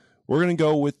 Fran. We're going to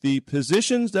go with the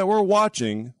positions that we're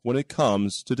watching when it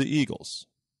comes to the Eagles.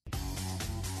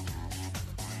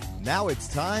 Now it's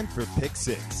time for Pick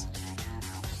Six.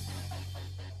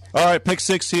 All right, Pick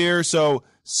Six here. So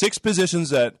 6 positions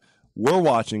that we're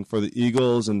watching for the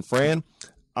Eagles. And Fran,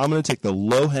 I'm going to take the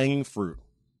low-hanging fruit.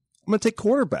 I'm going to take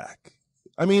quarterback.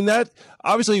 I mean, that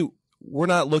obviously we're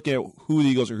not looking at who the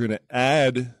Eagles are going to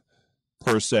add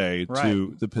per se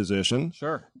to the position.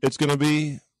 Sure. It's going to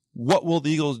be what will the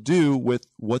Eagles do with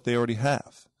what they already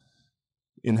have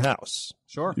in-house.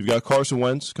 Sure. You've got Carson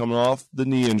Wentz coming off the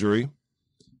knee injury.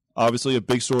 Obviously a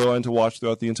big storyline to watch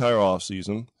throughout the entire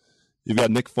offseason. You've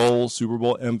got Nick Foles, Super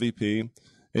Bowl MVP. And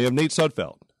you have Nate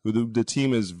Sudfeld, who the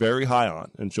team is very high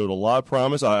on and showed a lot of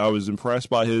promise. I was impressed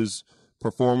by his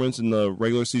performance in the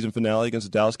regular season finale against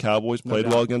the Dallas Cowboys. Played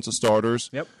well against the starters.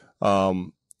 Yep.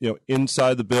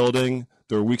 Inside the building,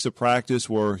 there were weeks of practice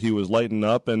where he was lighting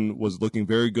up and was looking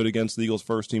very good against the Eagles'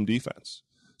 first-team defense.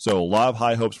 So a lot of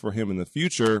high hopes for him in the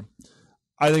future.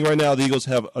 I think right now the Eagles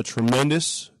have a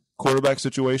tremendous quarterback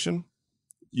situation.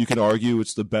 You can argue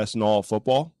it's the best in all of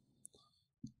football.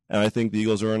 And I think the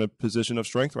Eagles are in a position of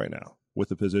strength right now, with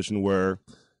a position where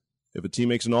if a team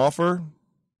makes an offer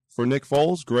for Nick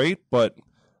Foles, great, but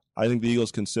I think the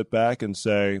Eagles can sit back and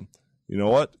say, you know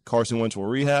what, Carson Wentz will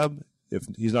rehab. If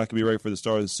he's not going to be ready for the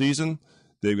start of the season,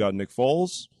 they've got Nick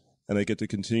Foles, and they get to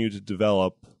continue to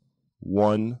develop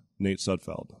one Nate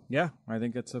Sudfeld. Yeah, I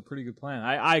think it's a pretty good plan.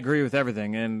 I agree with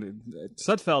everything. And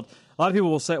Sudfeld, a lot of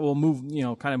people will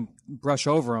move, kind of brush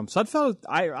over him. Sudfeld,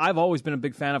 I've always been a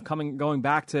big fan of going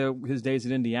back to his days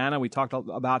at Indiana. We talked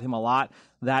about him a lot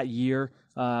that year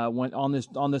when on this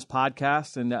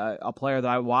podcast, and a player that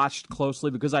I watched closely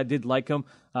because I did like him.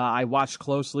 I watched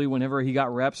closely whenever he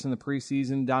got reps in the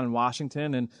preseason down in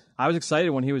Washington, and I was excited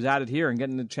when he was added here and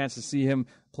getting the chance to see him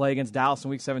play against Dallas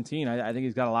in Week 17. I think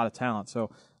he's got a lot of talent.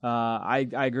 So I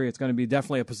agree. It's going to be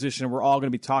definitely a position we're all going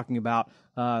to be talking about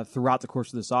throughout the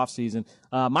course of this offseason.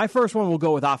 My first one will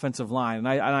go with offensive line, and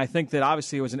I think that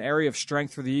obviously it was an area of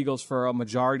strength for the Eagles for a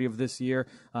majority of this year.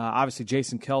 Obviously,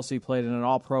 Jason Kelce played at an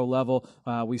all-pro level.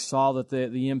 We saw that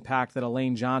the impact that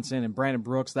Elaine Johnson and Brandon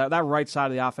Brooks, that right side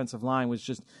of the offensive line was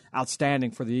just outstanding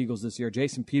for the Eagles this year.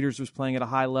 Jason Peters was playing at a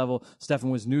high level.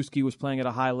 Stefan Wisniewski was playing at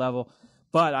a high level.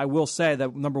 But I will say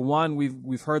that, number one,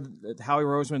 we've heard Howie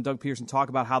Roseman and Doug Peterson talk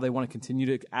about how they want to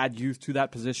continue to add youth to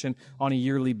that position on a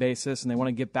yearly basis, and they want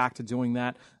to get back to doing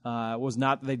that.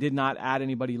 They did not add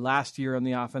anybody last year on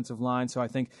the offensive line, so I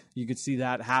think you could see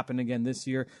that happen again this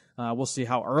year. We'll see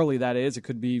how early that is. It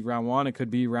could be round 1. It could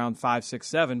be round 5, 6,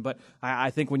 7. But I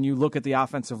think when you look at the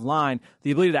offensive line,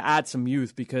 the ability to add some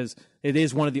youth, because it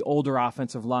is one of the older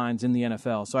offensive lines in the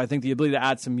NFL. So I think the ability to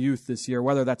add some youth this year,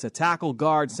 whether that's a tackle,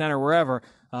 guard, center, wherever,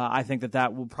 I think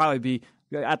that will probably be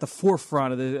at the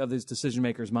forefront of these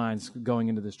decision-makers' minds going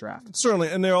into this draft. Certainly,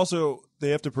 and they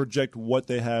have to project what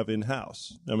they have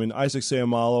in-house. I mean, Isaac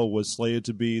Seumalo was slated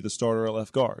to be the starter at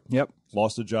left guard. Yep.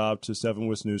 Lost the job to Stefan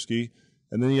Wisniewski.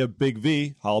 And then you have Big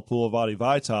V, Halapoulivaati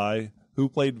Vaitai, who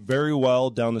played very well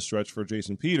down the stretch for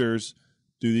Jason Peters.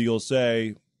 Do the Eagles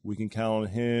say we can count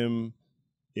on him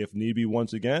if need be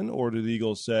once again? Or do the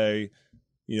Eagles say,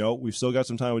 we've still got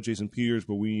some time with Jason Peters,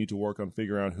 but we need to work on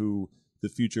figuring out who the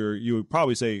future, you would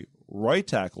probably say, right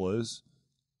tackle is,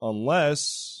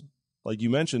 unless, like you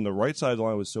mentioned, the right side of the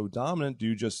line was so dominant. Do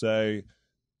you just say,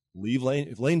 leave Lane?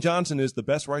 If Lane Johnson is the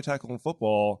best right tackle in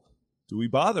football, do we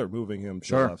bother moving him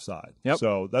to the left side? Yep.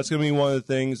 So that's going to be one of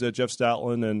the things that Jeff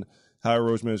Stoutland and Howie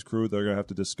Roseman and his crew, they're going to have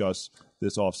to discuss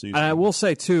this offseason. And I will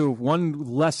say, too, one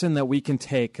lesson that we can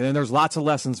take, and there's lots of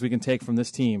lessons we can take from this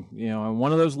team, and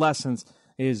one of those lessons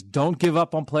is don't give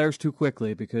up on players too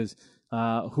quickly, because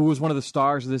who was one of the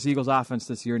stars of this Eagles offense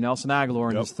this year? Nelson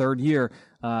Aguilar in his third year.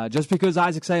 Just because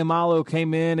Isaac Seumalo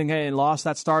came in and lost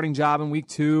that starting job in week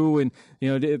 2,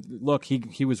 and look,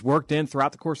 he was worked in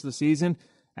throughout the course of the season.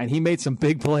 And he made some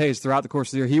big plays throughout the course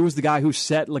of the year. He was the guy who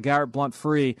set LeGarrette Blount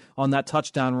free on that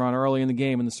touchdown run early in the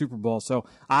game in the Super Bowl. So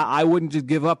I wouldn't just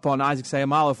give up on Isaac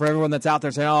Seumalo. For everyone that's out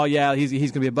there saying, oh, yeah, he's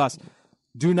going to be a bust.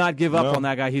 Do not give up on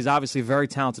that guy. He's obviously a very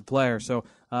talented player. So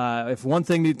if one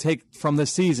thing to take from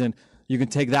this season, you can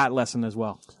take that lesson as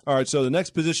well. All right, so the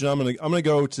next position, I'm gonna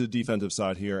go to the defensive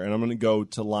side here, and I'm going to go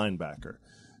to linebacker.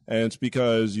 And it's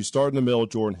because you start in the middle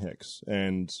with Jordan Hicks.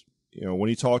 And when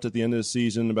he talked at the end of the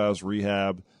season about his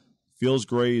rehab, feels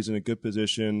great. He's in a good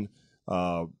position.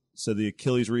 Said the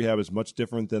Achilles rehab is much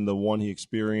different than the one he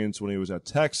experienced when he was at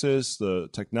Texas. The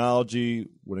technology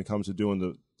when it comes to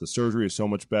doing the surgery is so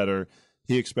much better.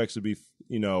 He expects to be,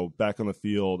 back on the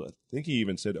field. I think he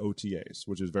even said OTAs,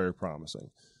 which is very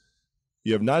promising.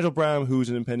 You have Nigel Brown, who's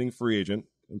an impending free agent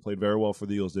and played very well for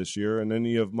the Eagles this year. And then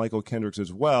you have Michael Kendricks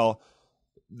as well.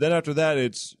 Then after that,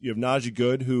 you have Najee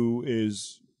Good, who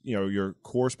is your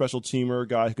core special teamer,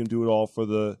 guy who can do it all for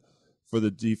the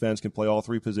defense, can play all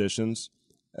three positions.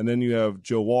 And then you have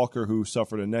Joe Walker, who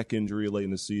suffered a neck injury late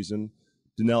in the season.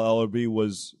 Dannell Ellerbe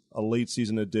was a late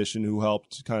season addition who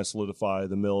helped kind of solidify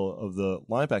the middle of the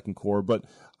linebacking core. But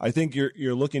I think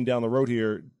you're looking down the road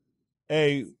here.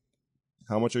 A,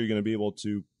 how much are you going to be able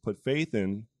to put faith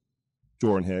in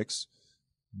Jordan Hicks?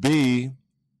 B,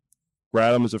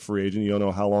 Bradham is a free agent. You don't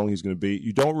know how long he's going to be.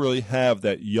 You don't really have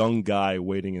that young guy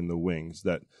waiting in the wings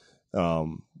that,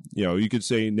 you could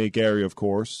say Nate Gary, of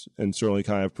course, and certainly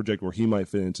kind of project where he might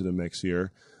fit into the mix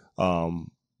here. But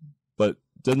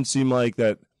it doesn't seem like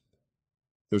that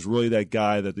there's really that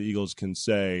guy that the Eagles can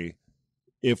say,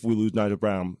 if we lose Nigel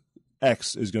Brown,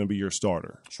 X is going to be your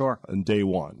starter. Sure. On day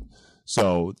one.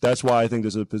 So that's why I think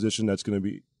this is a position that's going to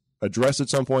be addressed at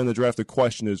some point in the draft. The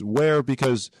question is where,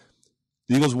 because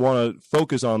the Eagles want to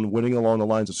focus on winning along the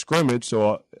lines of scrimmage,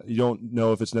 so you don't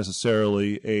know if it's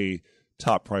necessarily a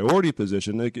top priority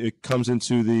position. It comes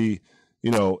into the,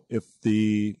 if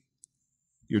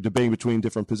you're debating between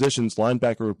different positions,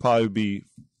 linebacker would probably be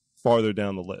further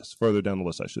down the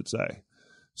list, I should say.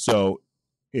 So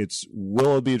it's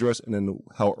will it be addressed, and then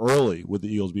how early would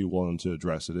the Eagles be willing to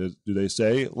address it? Do they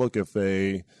say, look, if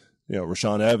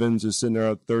Rashaan Evans is sitting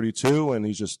there at 32 and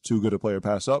he's just too good a player to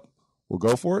pass up, we'll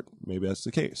go for it? Maybe that's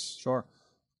the case. Sure.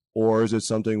 Or is it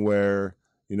something where,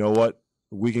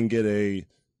 we can get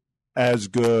as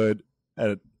good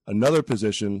at another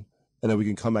position, and then we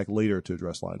can come back later to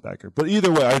address linebacker. But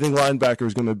either way, I think linebacker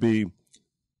is going to be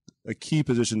a key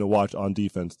position to watch on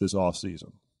defense this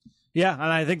offseason. Yeah, and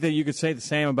I think that you could say the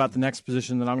same about the next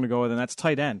position that I'm going to go with, and that's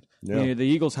tight end. Yeah. The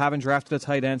Eagles haven't drafted a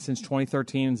tight end since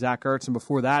 2013, Zach Ertz, and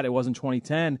before that, it wasn't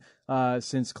 2010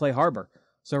 since Clay Harbor.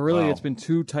 So really, It's been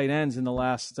two tight ends in the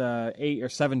last 8 or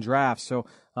 7 drafts, or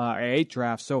 8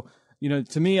 drafts. So,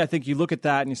 to me, I think you look at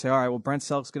that and you say, all right, well, Brent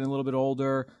Selk's getting a little bit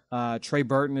older. Trey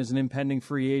Burton is an impending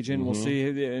free agent. Mm-hmm. We'll see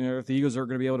if the Eagles are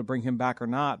going to be able to bring him back or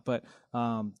not. But,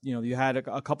 you had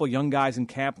a couple young guys in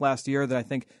camp last year that I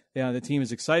think the team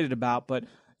is excited about. But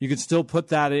you could still put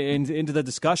that into the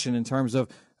discussion in terms of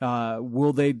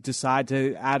will they decide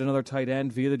to add another tight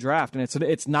end via the draft? And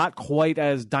it's not quite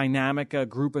as dynamic a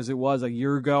group as it was a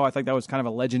year ago. I think that was kind of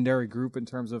a legendary group in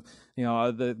terms of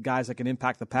the guys that can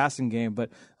impact the passing game.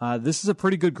 But this is a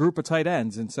pretty good group of tight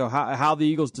ends. And so how the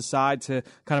Eagles decide to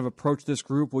kind of approach this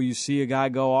group, will you see a guy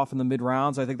go off in the mid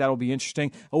rounds? I think that'll be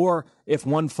interesting. Or if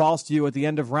one falls to you at the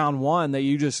end of round 1 that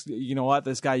you just,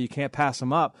 this guy, you can't pass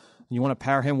him up. You want to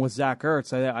pair him with Zach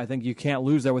Ertz. I think you can't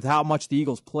lose there with how much the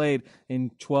Eagles played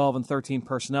in 12 and 13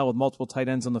 personnel with multiple tight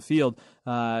ends on the field.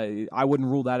 I wouldn't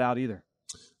rule that out either.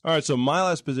 All right, so my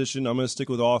last position, I'm going to stick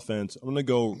with offense. I'm going to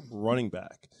go running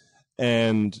back.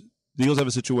 And the Eagles have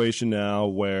a situation now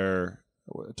where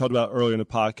I talked about earlier in the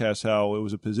podcast how it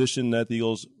was a position that the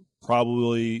Eagles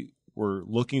probably were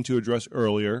looking to address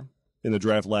earlier in the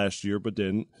draft last year, but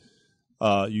didn't.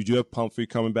 You do have Pumphrey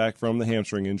coming back from the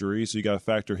hamstring injury, so you got to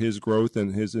factor his growth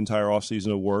and his entire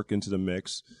offseason of work into the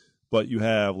mix. But you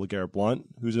have LeGarrette Blount,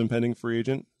 who's an impending free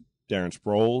agent. Darren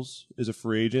Sproles is a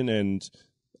free agent, and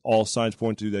all signs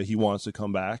point to that he wants to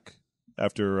come back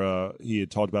after he had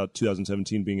talked about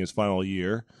 2017 being his final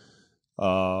year.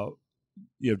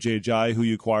 You have Jay Ajayi, who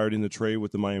you acquired in the trade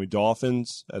with the Miami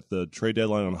Dolphins at the trade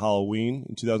deadline on Halloween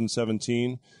in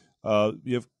 2017.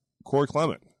 You have Corey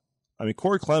Clement.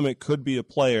 Corey Clement could be a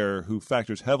player who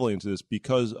factors heavily into this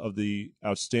because of the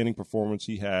outstanding performance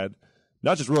he had,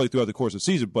 not just really throughout the course of the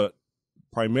season, but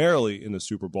primarily in the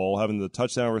Super Bowl, having the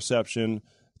touchdown reception.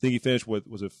 I think he finished with,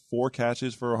 4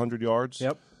 catches for 100 yards?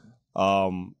 Yep.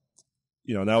 And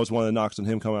that was one of the knocks on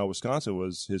him coming out of Wisconsin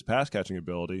was his pass catching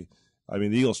ability. The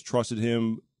Eagles trusted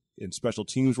him in special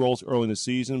teams roles early in the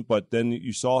season, but then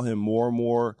you saw him more and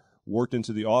more worked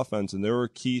into the offense, and there were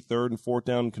key third and fourth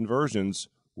down conversions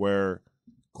where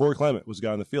Corey Clement was the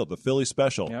guy on the field, the Philly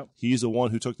special. Yep. He's the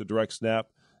one who took the direct snap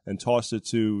and tossed it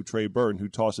to Trey Burton, who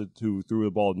threw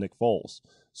the ball to Nick Foles.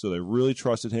 So they really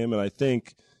trusted him, and I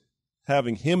think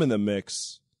having him in the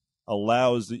mix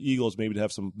allows the Eagles maybe to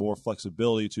have some more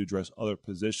flexibility to address other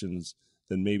positions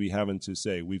than maybe having to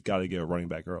say, we've got to get a running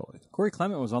back early. Corey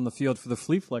Clement was on the field for the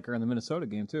flea flicker in the Minnesota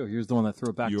game, too. He was the one that threw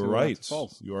it back to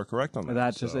Foles. You are correct on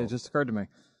that. It just occurred to me.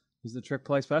 He's the trick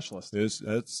play specialist. It's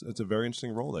a very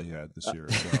interesting role that he had this year.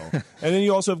 So. And then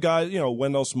you also have guys,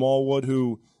 Wendell Smallwood,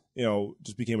 who,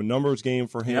 just became a numbers game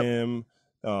for him.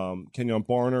 Yep. Kenyon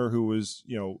Barner, who was,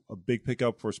 a big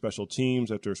pickup for special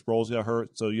teams after Sproles got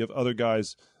hurt. So you have other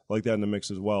guys like that in the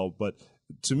mix as well. But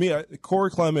to me, Corey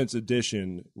Clement's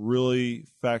addition really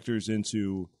factors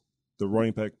into the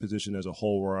running back position as a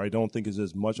whole, where I don't think is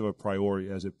as much of a priority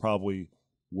as it probably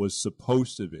was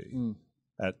supposed to be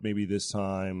at maybe this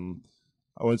time.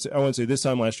 I wouldn't say this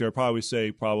time last year. I'd probably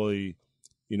say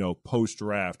post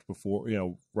draft, before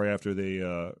right after they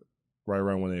right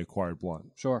around when they acquired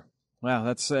Blunt. Sure. Wow,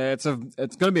 it's going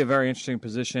to be a very interesting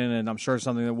position, and I'm sure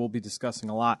something that we'll be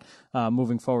discussing a lot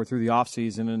moving forward through the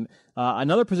offseason. And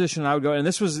another position I would go, and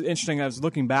this was interesting, I was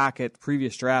looking back at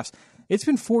previous drafts. It's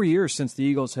been 4 years since the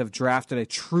Eagles have drafted a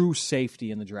true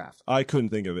safety in the draft. I couldn't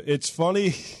think of it. It's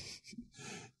funny,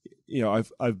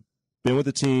 I've been with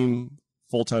the team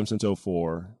full-time since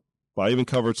 2004. But I even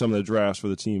covered some of the drafts for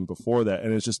the team before that,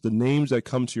 and it's just the names that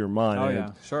come to your mind. Oh,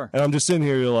 yeah, sure. And I'm just sitting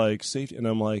here, you're like, safety, and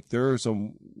I'm like, there are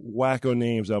some wacko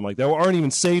names that I'm like, that aren't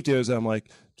even safeties. I'm like,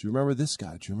 do you remember this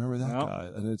guy? Do you remember that guy?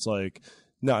 And it's like,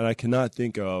 no, and I cannot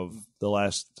think of the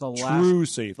last true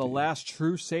safety. The last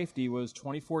true safety was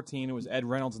 2014. It was Ed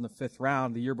Reynolds in the 5th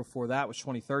round. The year before that was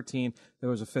 2013. There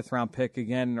was a 5th-round pick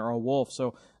again, Earl Wolf.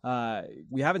 So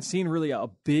we haven't seen really a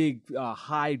big,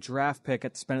 high draft pick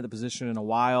spent at the position in a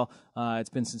while. It's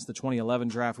been since the 2011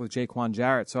 draft with Jaquan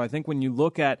Jarrett. So I think when you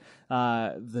look at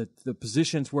the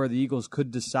positions where the Eagles could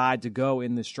decide to go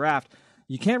in this draft,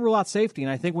 you can't rule out safety.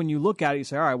 And I think when you look at it, you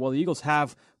say, all right, well, the Eagles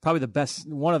have probably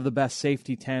one of the best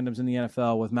safety tandems in the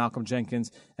NFL with Malcolm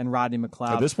Jenkins and Rodney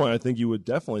McLeod. At this point, I think you would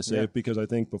definitely say it, because I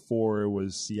think before it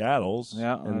was Seattle's.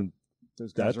 Yeah. And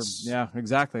those guys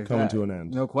exactly. Coming to an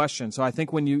end. No question. So I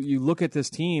think when you look at this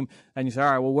team and you say,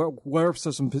 all right, well, where are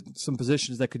some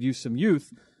positions that could use some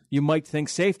youth? You might think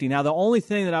safety. Now, the only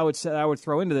thing that I would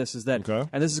throw into this is that,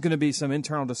 and this is going to be some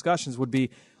internal discussions, would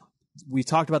be, we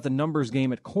talked about the numbers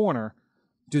game at corner.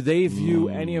 Do they view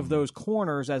any of those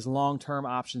corners as long-term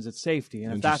options at safety?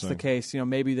 And if that's the case,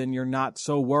 maybe then you're not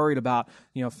so worried about,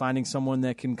 finding someone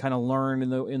that can kind of learn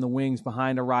in the wings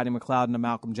behind a Rodney McLeod and a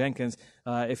Malcolm Jenkins.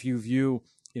 If you view,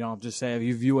 if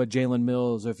you view a Jalen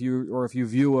Mills, if you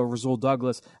view a Rasul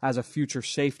Douglas as a future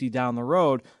safety down the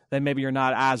road, then maybe you're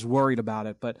not as worried about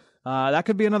it. But that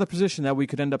could be another position that we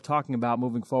could end up talking about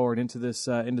moving forward into this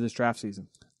draft season.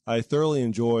 I thoroughly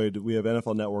enjoyed, we have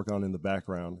NFL Network on in the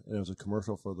background, and it was a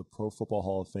commercial for the Pro Football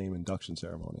Hall of Fame induction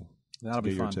ceremony. That'll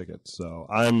be fun. Get your tickets. So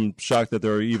I'm shocked that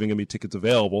there are even going to be tickets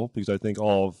available, because I think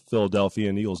all of Philadelphia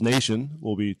and Eagles Nation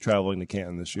will be traveling to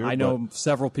Canton this year. I know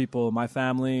several people, my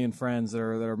family and friends, that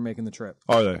are making the trip.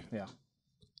 Are they? Yeah.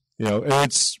 And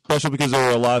it's special because there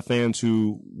were a lot of fans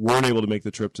who weren't able to make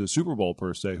the trip to the Super Bowl,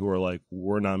 per se, who are like,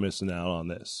 we're not missing out on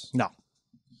this. No.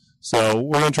 So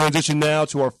we're going to transition now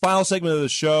to our final segment of the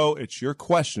show. It's your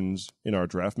questions in our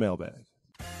draft mailbag.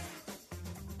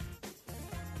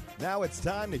 Now it's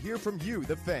time to hear from you,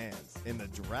 the fans, in the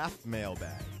draft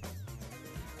mailbag.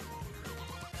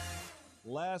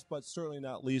 Last but certainly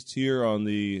not least, here on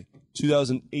the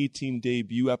 2018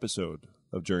 debut episode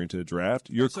of Journey to the Draft.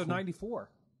 Episode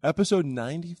 94. Episode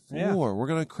 94. Yeah. We're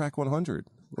going to crack 100.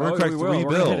 We're going to crack 3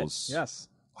 bills. Yes.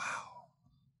 Wow.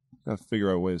 Got to figure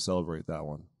out a way to celebrate that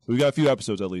one. We've got a few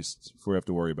episodes at least before we have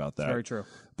to worry about that. Very true.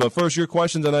 But first, your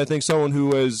questions, and I think someone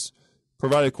who has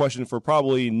provided a question for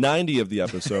probably 90 of the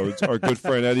episodes, our good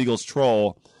friend Ed Eagles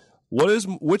Troll.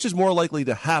 Which is more likely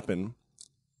to happen?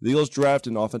 The Eagles draft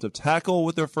an offensive tackle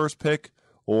with their first pick,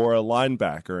 or a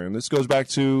linebacker? And this goes back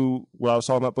to what I was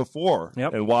talking about before,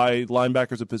 and why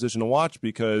linebacker is a position to watch,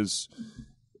 because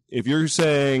if you're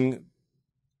saying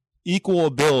equal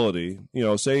ability,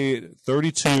 say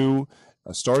 32,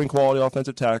 a starting quality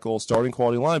offensive tackle, starting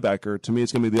quality linebacker, to me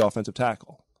it's going to be the offensive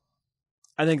tackle.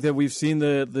 I think that we've seen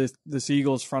the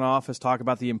Eagles front office talk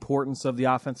about the importance of the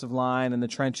offensive line and the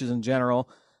trenches in general.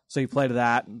 So you play to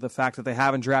that. The fact that they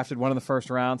haven't drafted one in the first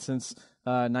round since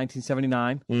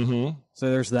 1979. Mm-hmm. So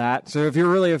there's that. So if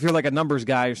you're like a numbers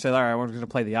guy, you say, all right, we're going to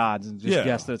play the odds and just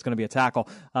guess that it's going to be a tackle.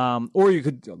 Or you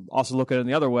could also look at it in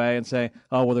the other way and say,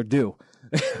 oh, well, they're due.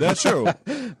 That's true.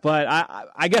 But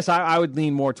I guess I would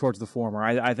lean more towards the former.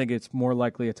 I think it's more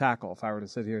likely a tackle if I were to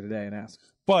sit here today and ask.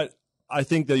 But I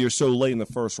think that you're so late in the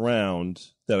first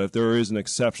round that if there is an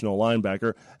exceptional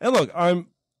linebacker, and look,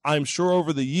 I'm sure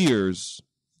over the years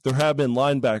there have been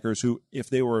linebackers who, if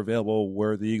they were available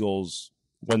when the Eagles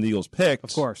picked,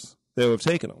 of course, they would have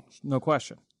taken them. No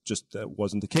question. Just that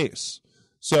wasn't the case.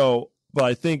 So, but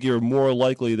I think you're more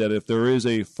likely that if there is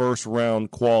a first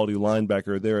round quality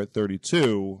linebacker there at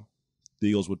 32, the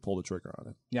Eagles would pull the trigger on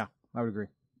it. Yeah, I would agree.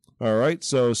 All right.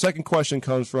 So, second question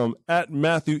comes from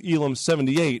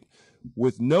 @MatthewElam78.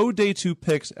 With no day 2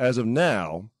 picks as of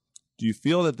now, do you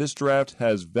feel that this draft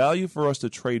has value for us to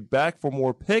trade back for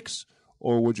more picks,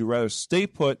 or would you rather stay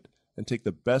put and take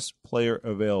the best player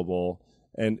available?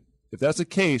 And if that's the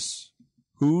case,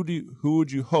 who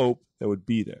would you hope that would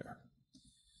be there?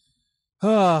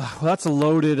 Well, that's a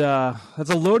loaded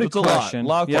question. A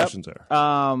lot of questions there.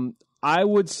 I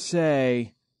would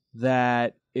say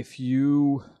that if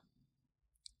you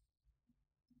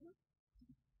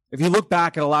look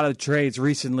back at a lot of the trades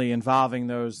recently involving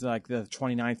those, like the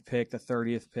 29th pick, the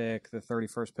 30th pick, the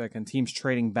 31st pick, and teams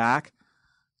trading back,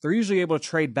 they're usually able to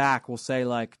trade back, we'll say,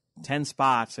 like 10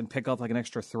 spots and pick up like an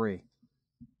extra 3.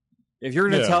 If you're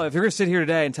going to sit here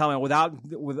today and tell me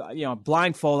with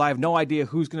blindfold, I have no idea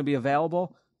who's going to be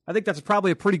available, I think that's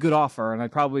probably a pretty good offer. And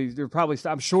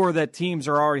I'm sure that teams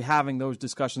are already having those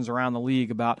discussions around the league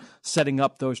about setting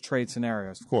up those trade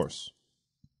scenarios. Of course.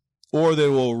 Or they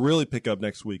will really pick up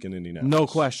next week in Indianapolis. No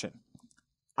question.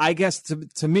 I guess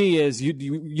to me is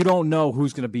you don't know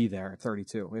who's going to be there at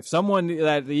 32. If someone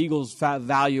that the Eagles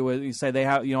value, you say they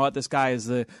have, this guy is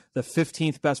the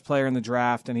 15th best player in the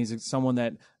draft, and he's someone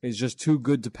that is just too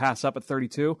good to pass up at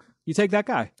 32. You take that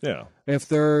guy. Yeah.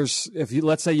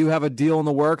 Let's say you have a deal in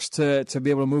the works to be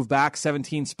able to move back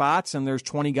 17 spots, and there's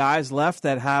 20 guys left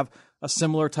that have a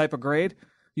similar type of grade,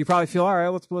 you probably feel, all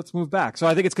right, let's move back. So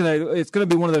I think it's gonna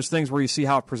be one of those things where you see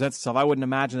how it presents itself. I wouldn't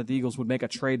imagine that the Eagles would make a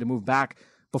trade to move back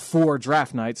before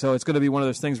draft night. So it's going to be one of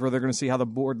those things where they're going to see how the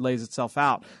board lays itself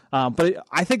out. But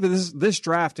I think that this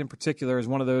draft in particular is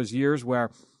one of those years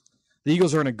where the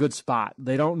Eagles are in a good spot.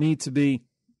 They don't need to be.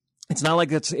 It's not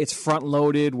like it's front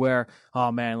loaded where,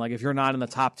 oh man, like if you're not in the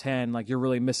top 10, like you're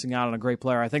really missing out on a great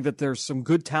player. I think that there's some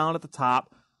good talent at the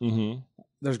top. Mm-hmm.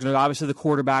 There's going to obviously the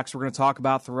quarterbacks we're going to talk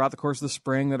about throughout the course of the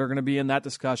spring that are going to be in that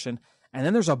discussion. And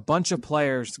then there's a bunch of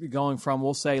players going from,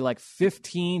 we'll say, like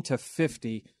 15 to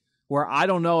 50, where I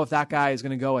don't know if that guy is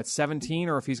going to go at 17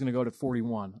 or if he's going to go to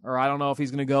 41. Or I don't know if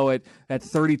he's going to go at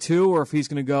 32 or if he's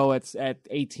going to go at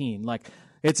 18. Like,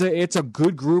 it's a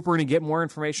good group. We're going to get more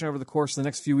information over the course of the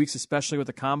next few weeks, especially with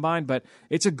the Combine. But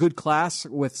it's a good class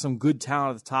with some good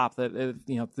talent at the top that,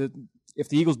 if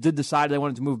the Eagles did decide they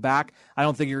wanted to move back, I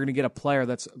don't think you're going to get a player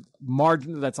that's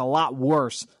a lot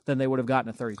worse than they would have gotten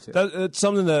at 32. It's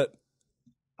something that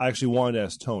I actually wanted to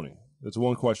ask Tony. That's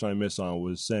one question I missed on,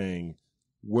 was saying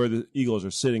where the Eagles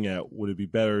are sitting at. Would it be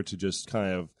better to just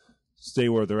kind of stay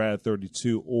where they're at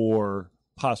 32 or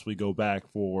possibly go back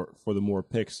for the more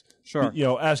picks? Sure.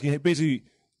 Asking, basically,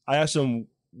 I asked them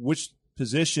which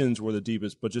positions were the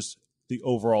deepest, but just the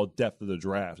overall depth of the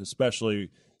draft, especially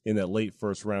in that late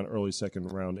first round, early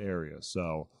second round area.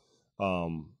 So,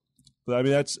 but I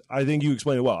mean, I think you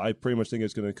explained it well. I pretty much think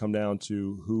it's going to come down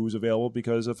to who's available,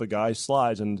 because if a guy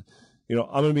slides, and I'm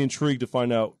going to be intrigued to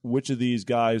find out which of these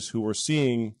guys who we're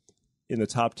seeing in the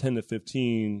top 10 to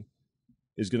 15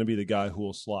 is going to be the guy who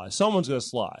will slide. Someone's going to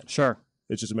slide. Sure.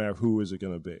 It's just a matter of who is it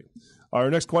going to be. Our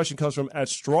next question comes from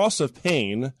 @Strauss of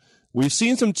Pain. We've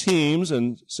seen some teams,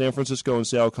 and San Francisco and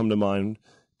Seattle come to mind,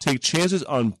 take chances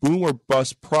on boom or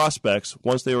bust prospects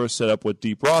once they were set up with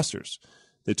deep rosters.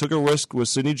 They took a risk with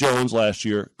Sidney Jones last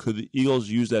year. Could the Eagles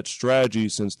use that strategy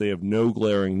since they have no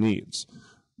glaring needs?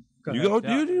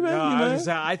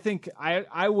 I think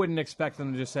I wouldn't expect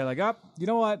them to just say, like, you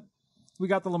know what? We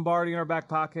got the Lombardi in our back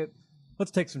pocket.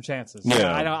 Let's take some chances.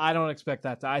 Yeah. I don't expect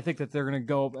that. I think that they're going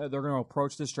to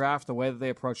approach this draft the way that they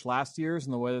approached last year's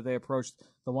and the way that they approached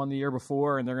the one the year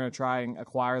before, and they're going to try and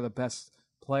acquire the best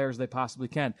players they possibly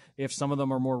can. If some of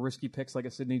them are more risky picks like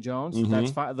a Sidney Jones,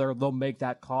 that's fine. They'll make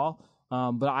that call.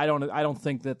 But I don't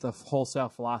think that the wholesale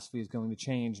philosophy is going to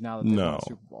change now that they've won the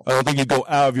Super Bowl. I don't think you go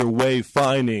out of your way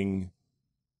finding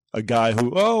a guy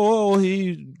who,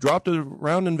 he dropped a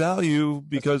round in value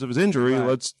because of his injury.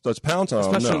 Right. Let's pounce on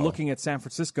him. Especially looking at San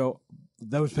Francisco,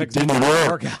 those picks didn't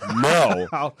work out.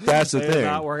 No, that's the thing. Did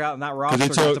not work out, and that roster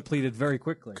got depleted very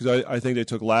quickly. Because I think they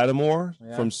took Lattimore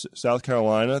from South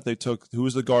Carolina. They took, who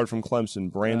was the guard from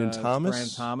Clemson? Brandon Thomas?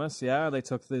 Brandon Thomas, yeah. They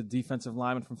took the defensive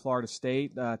lineman from Florida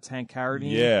State, Tank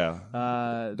Carradine.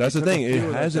 Yeah. That's the thing.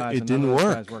 It didn't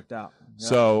work. Worked out.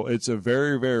 So it's a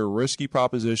very, very risky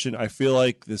proposition. I feel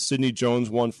like the Sidney Jones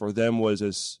one for them was,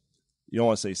 as you don't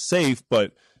want to say safe,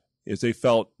 but if they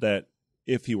felt that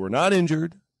if he were not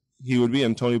injured, he would be,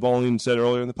 and Tony Bowling said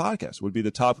earlier in the podcast, he'd be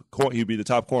the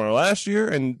top corner last year,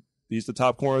 and he's the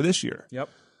top corner this year. Yep.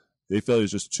 They felt he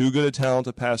was just too good a talent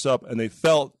to pass up, and they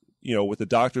felt, with the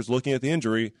doctors looking at the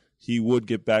injury, he would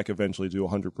get back eventually to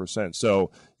 100%. So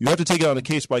you have to take it on a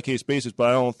case-by-case basis, but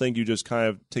I don't think you just kind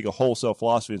of take a wholesale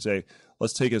philosophy and say,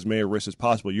 let's take as many risks as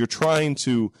possible. You're trying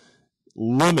to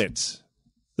limit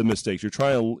the mistakes. You're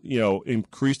trying to,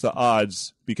 increase the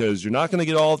odds because you're not going to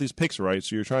get all of these picks right.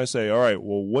 So you're trying to say, all right,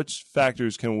 well, which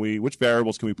variables can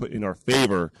we put in our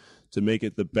favor to make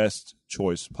it the best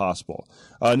choice possible?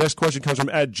 Next question comes from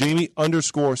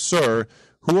 @Jamie_Sir.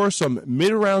 Who are some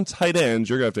mid-round tight ends,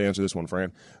 you're going to have to answer this one,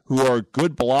 Fran, who are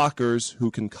good blockers who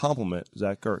can complement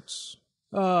Zach Ertz?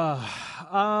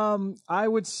 I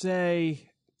would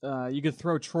say you could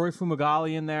throw Troy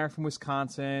Fumagalli in there from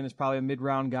Wisconsin. Is probably a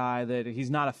mid-round guy that he's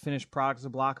not a finished product as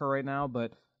a blocker right now,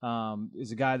 but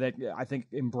is a guy that I think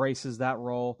embraces that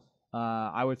role.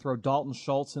 I would throw Dalton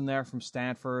Schultz in there from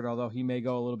Stanford, although he may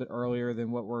go a little bit earlier than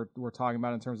what we're talking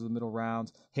about in terms of the middle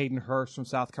rounds. Hayden Hurst from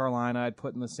South Carolina, I'd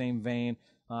put in the same vein.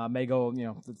 May go,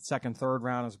 the second, third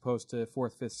round as opposed to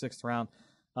fourth, fifth, sixth round.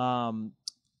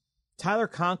 Tyler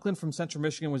Conklin from Central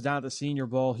Michigan was down at the Senior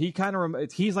Bowl.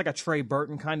 He's like a Trey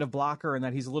Burton kind of blocker in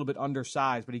that he's a little bit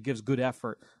undersized, but he gives good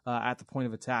effort at the point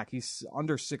of attack. He's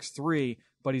under 6'3",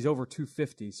 but he's over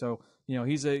 250. So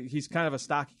he's kind of a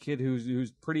stocky kid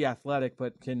who's pretty athletic,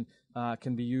 but can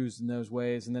be used in those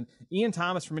ways. And then Ian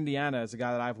Thomas from Indiana is a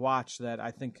guy that I've watched that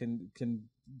I think can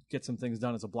get some things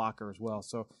done as a blocker as well.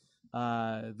 So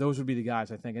those would be the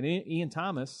guys I think. And Ian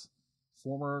Thomas,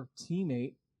 former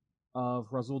teammate of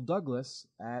Russell Douglas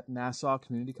at Nassau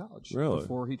Community College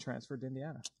before he transferred to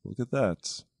Indiana. Look at that.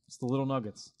 It's the little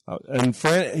nuggets. And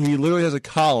Fran, he literally has a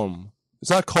column. It's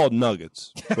not called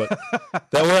Nuggets, but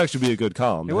that would actually be a good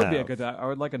column. It would be a good. I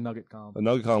would like a nugget column. A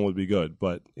nugget column would be good,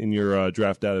 but in your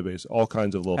draft database, all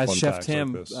kinds of little fun Chef facts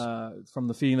Tim, like this. From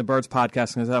the Feeding the Birds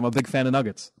podcast, and I'm a big fan of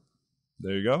nuggets.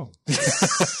 There you go.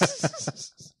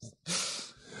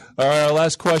 All right, our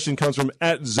last question comes from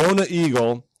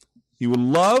 @ZonaEagle. He would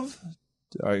love,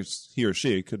 he or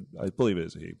she, I believe it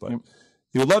is he, but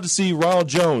he would love to see Ronald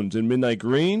Jones in Midnight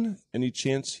Green. Any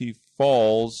chance he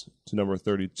falls to number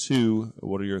 32?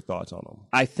 What are your thoughts on him?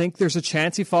 I think there's a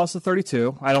chance he falls to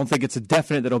 32. I don't think it's a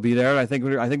definite that he'll be there. I think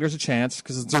there's a chance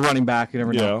because it's a running back. You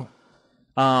never know.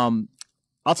 I'll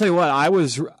tell you what. I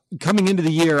was coming into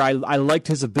the year. I liked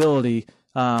his ability,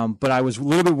 but I was a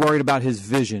little bit worried about his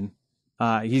vision.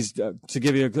 He's to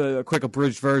give you a quick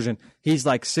abridged version. He's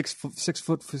like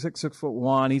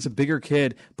 6'1". He's a bigger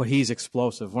kid, but he's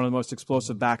explosive. One of the most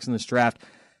explosive backs in this draft.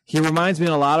 He reminds me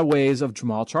in a lot of ways of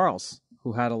Jamal Charles,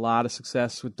 who had a lot of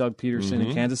success with Doug Peterson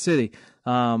in Kansas City.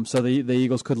 So the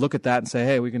Eagles could look at that and say,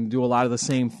 hey, we can do a lot of the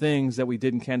same things that we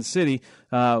did in Kansas City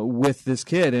with this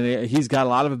kid. And he's got a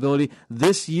lot of ability.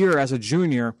 This year as a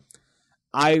junior,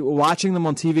 watching them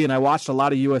on TV, and I watched a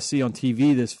lot of USC on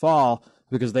TV this fall,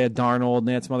 because they had Darnold and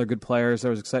they had some other good players. I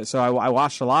was excited. So I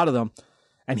watched a lot of them,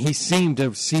 and he seemed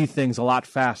to see things a lot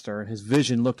faster, and his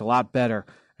vision looked a lot better.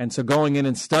 And so going in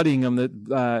and studying him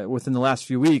within the last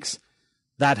few weeks,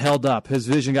 that held up. His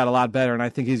vision got a lot better, and I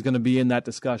think he's going to be in that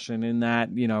discussion, in that,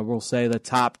 we'll say the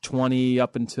top 20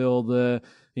 up until the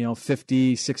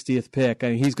 50, 60th pick.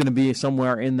 I mean, he's going to be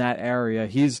somewhere in that area.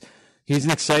 He's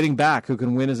an exciting back who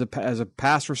can win as a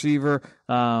pass receiver.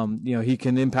 He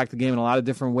can impact the game in a lot of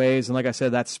different ways. And like I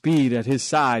said, that speed at his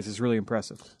size is really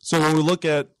impressive. So when we look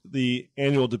at the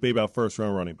annual debate about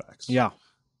first-round running backs,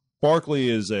 Barkley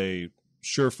is a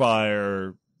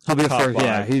surefire. He'll be the first.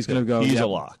 Yeah, he's going to go. He's a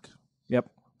lock. Yep,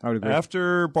 I would agree.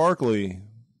 After Barkley,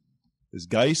 is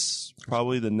Geis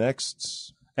probably the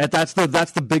next? And that's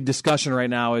the big discussion right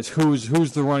now, is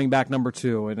who's the running back number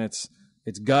 2, and it's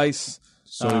Geis,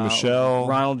 Sony Michel,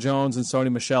 Ronald Jones, and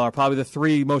Sony Michel are probably the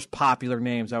 3 most popular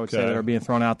names, I would say, that are being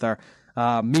thrown out there.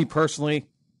 Me personally,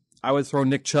 I would throw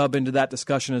Nick Chubb into that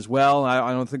discussion as well.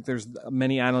 I don't think there's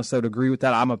many analysts that would agree with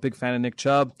that. I'm a big fan of Nick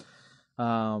Chubb.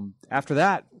 After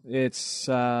that, it's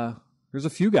there's a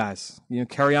few guys.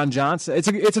 Kerryon Johnson.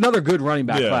 It's another good running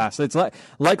back class. It's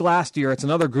like last year. It's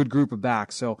another good group of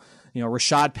backs. So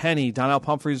Rashad Penny, Donnell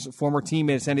Pumphrey's former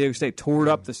teammate at San Diego State, toured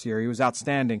up this year. He was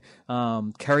outstanding.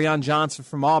 Kerryon Johnson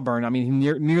from Auburn. I mean,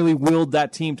 he nearly willed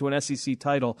that team to an SEC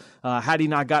title. Had he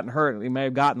not gotten hurt, he may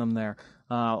have gotten them there.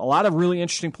 A lot of really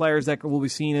interesting players that will be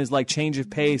seen as like change of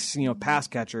pace, pass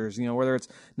catchers, whether it's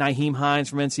Nyheim Hines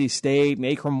from NC State,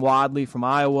 Akram Wadley from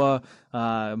Iowa,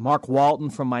 Mark Walton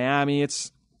from Miami.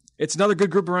 It's it's another good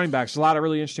group of running backs. A lot of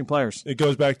really interesting players. It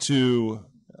goes back to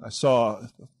I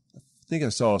think I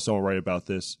saw someone write about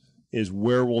this. Is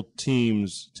where will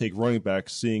teams take running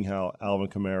backs, seeing how Alvin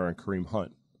Kamara and Kareem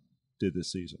Hunt did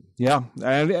this season? Yeah,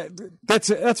 and that's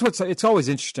it's always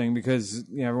interesting because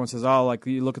everyone says, oh, like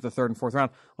you look at the 3rd and 4th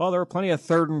round. Well, there were plenty of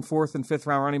 3rd and 4th and 5th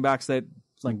round running backs that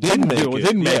didn't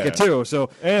make it too. So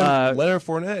and Leonard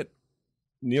Fournette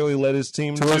nearly led his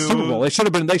team to a Super Bowl. They should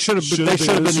have been the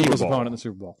Eagles' opponent in the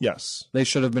Super Bowl. Yes, they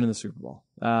should have been in the Super Bowl.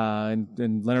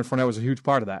 And Leonard Fournette was a huge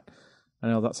part of that. I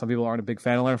know that some people aren't a big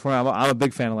fan of Leonard Fournette. I'm a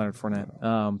big fan of Leonard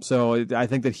Fournette. So I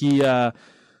think that he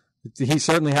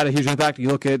certainly had a huge impact. You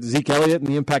look at Zeke Elliott and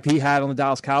the impact he had on the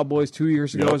Dallas Cowboys 2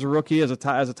 years ago as a rookie, as a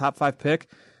top 5 pick.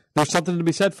 There's something to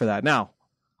be said for that. Now,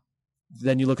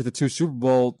 then you look at the 2 Super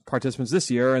Bowl participants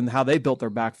this year and how they built their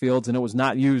backfields, and it was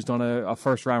not used on a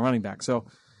first-round running back. So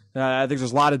I think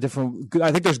there's a lot of different –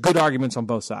 I think there's good arguments on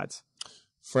both sides.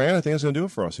 Fran, I think that's going to do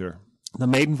it for us here. The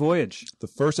maiden voyage. The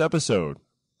first episode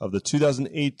of the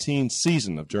 2018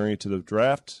 season of Journey to the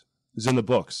Draft is in the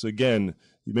books. Again,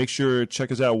 you make sure to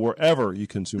check us out wherever you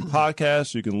consume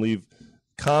podcasts. You can leave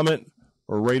comment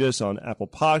or rate us on Apple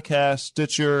Podcasts,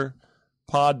 Stitcher,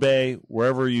 Podbay,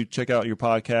 wherever you check out your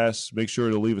podcasts. Make sure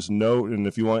to leave us a note, and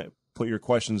if you want, put your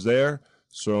questions there,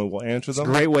 so we'll answer them. It's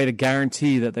a great way to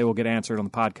guarantee that they will get answered on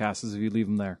the podcast is if you leave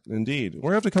them there. Indeed. We're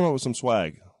going to have to come up with some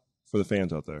swag for the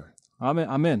fans out there. I'm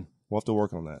in. We'll have to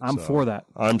work on that. I'm for that.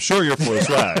 I'm sure you're for the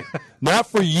swag. Not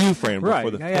for you, Fran, but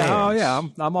for the fans. Oh, yeah.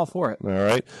 I'm all for it. All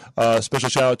right. Special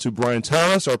shout out to Brian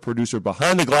Thomas, our producer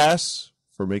behind the glass,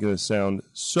 for making this sound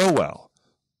so well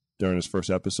during this first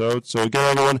episode. So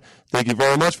again, everyone, thank you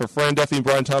very much. For Fran Duffy and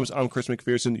Brian Thomas, I'm Chris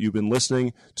McPherson. You've been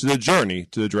listening to the Journey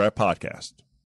to the Draft podcast.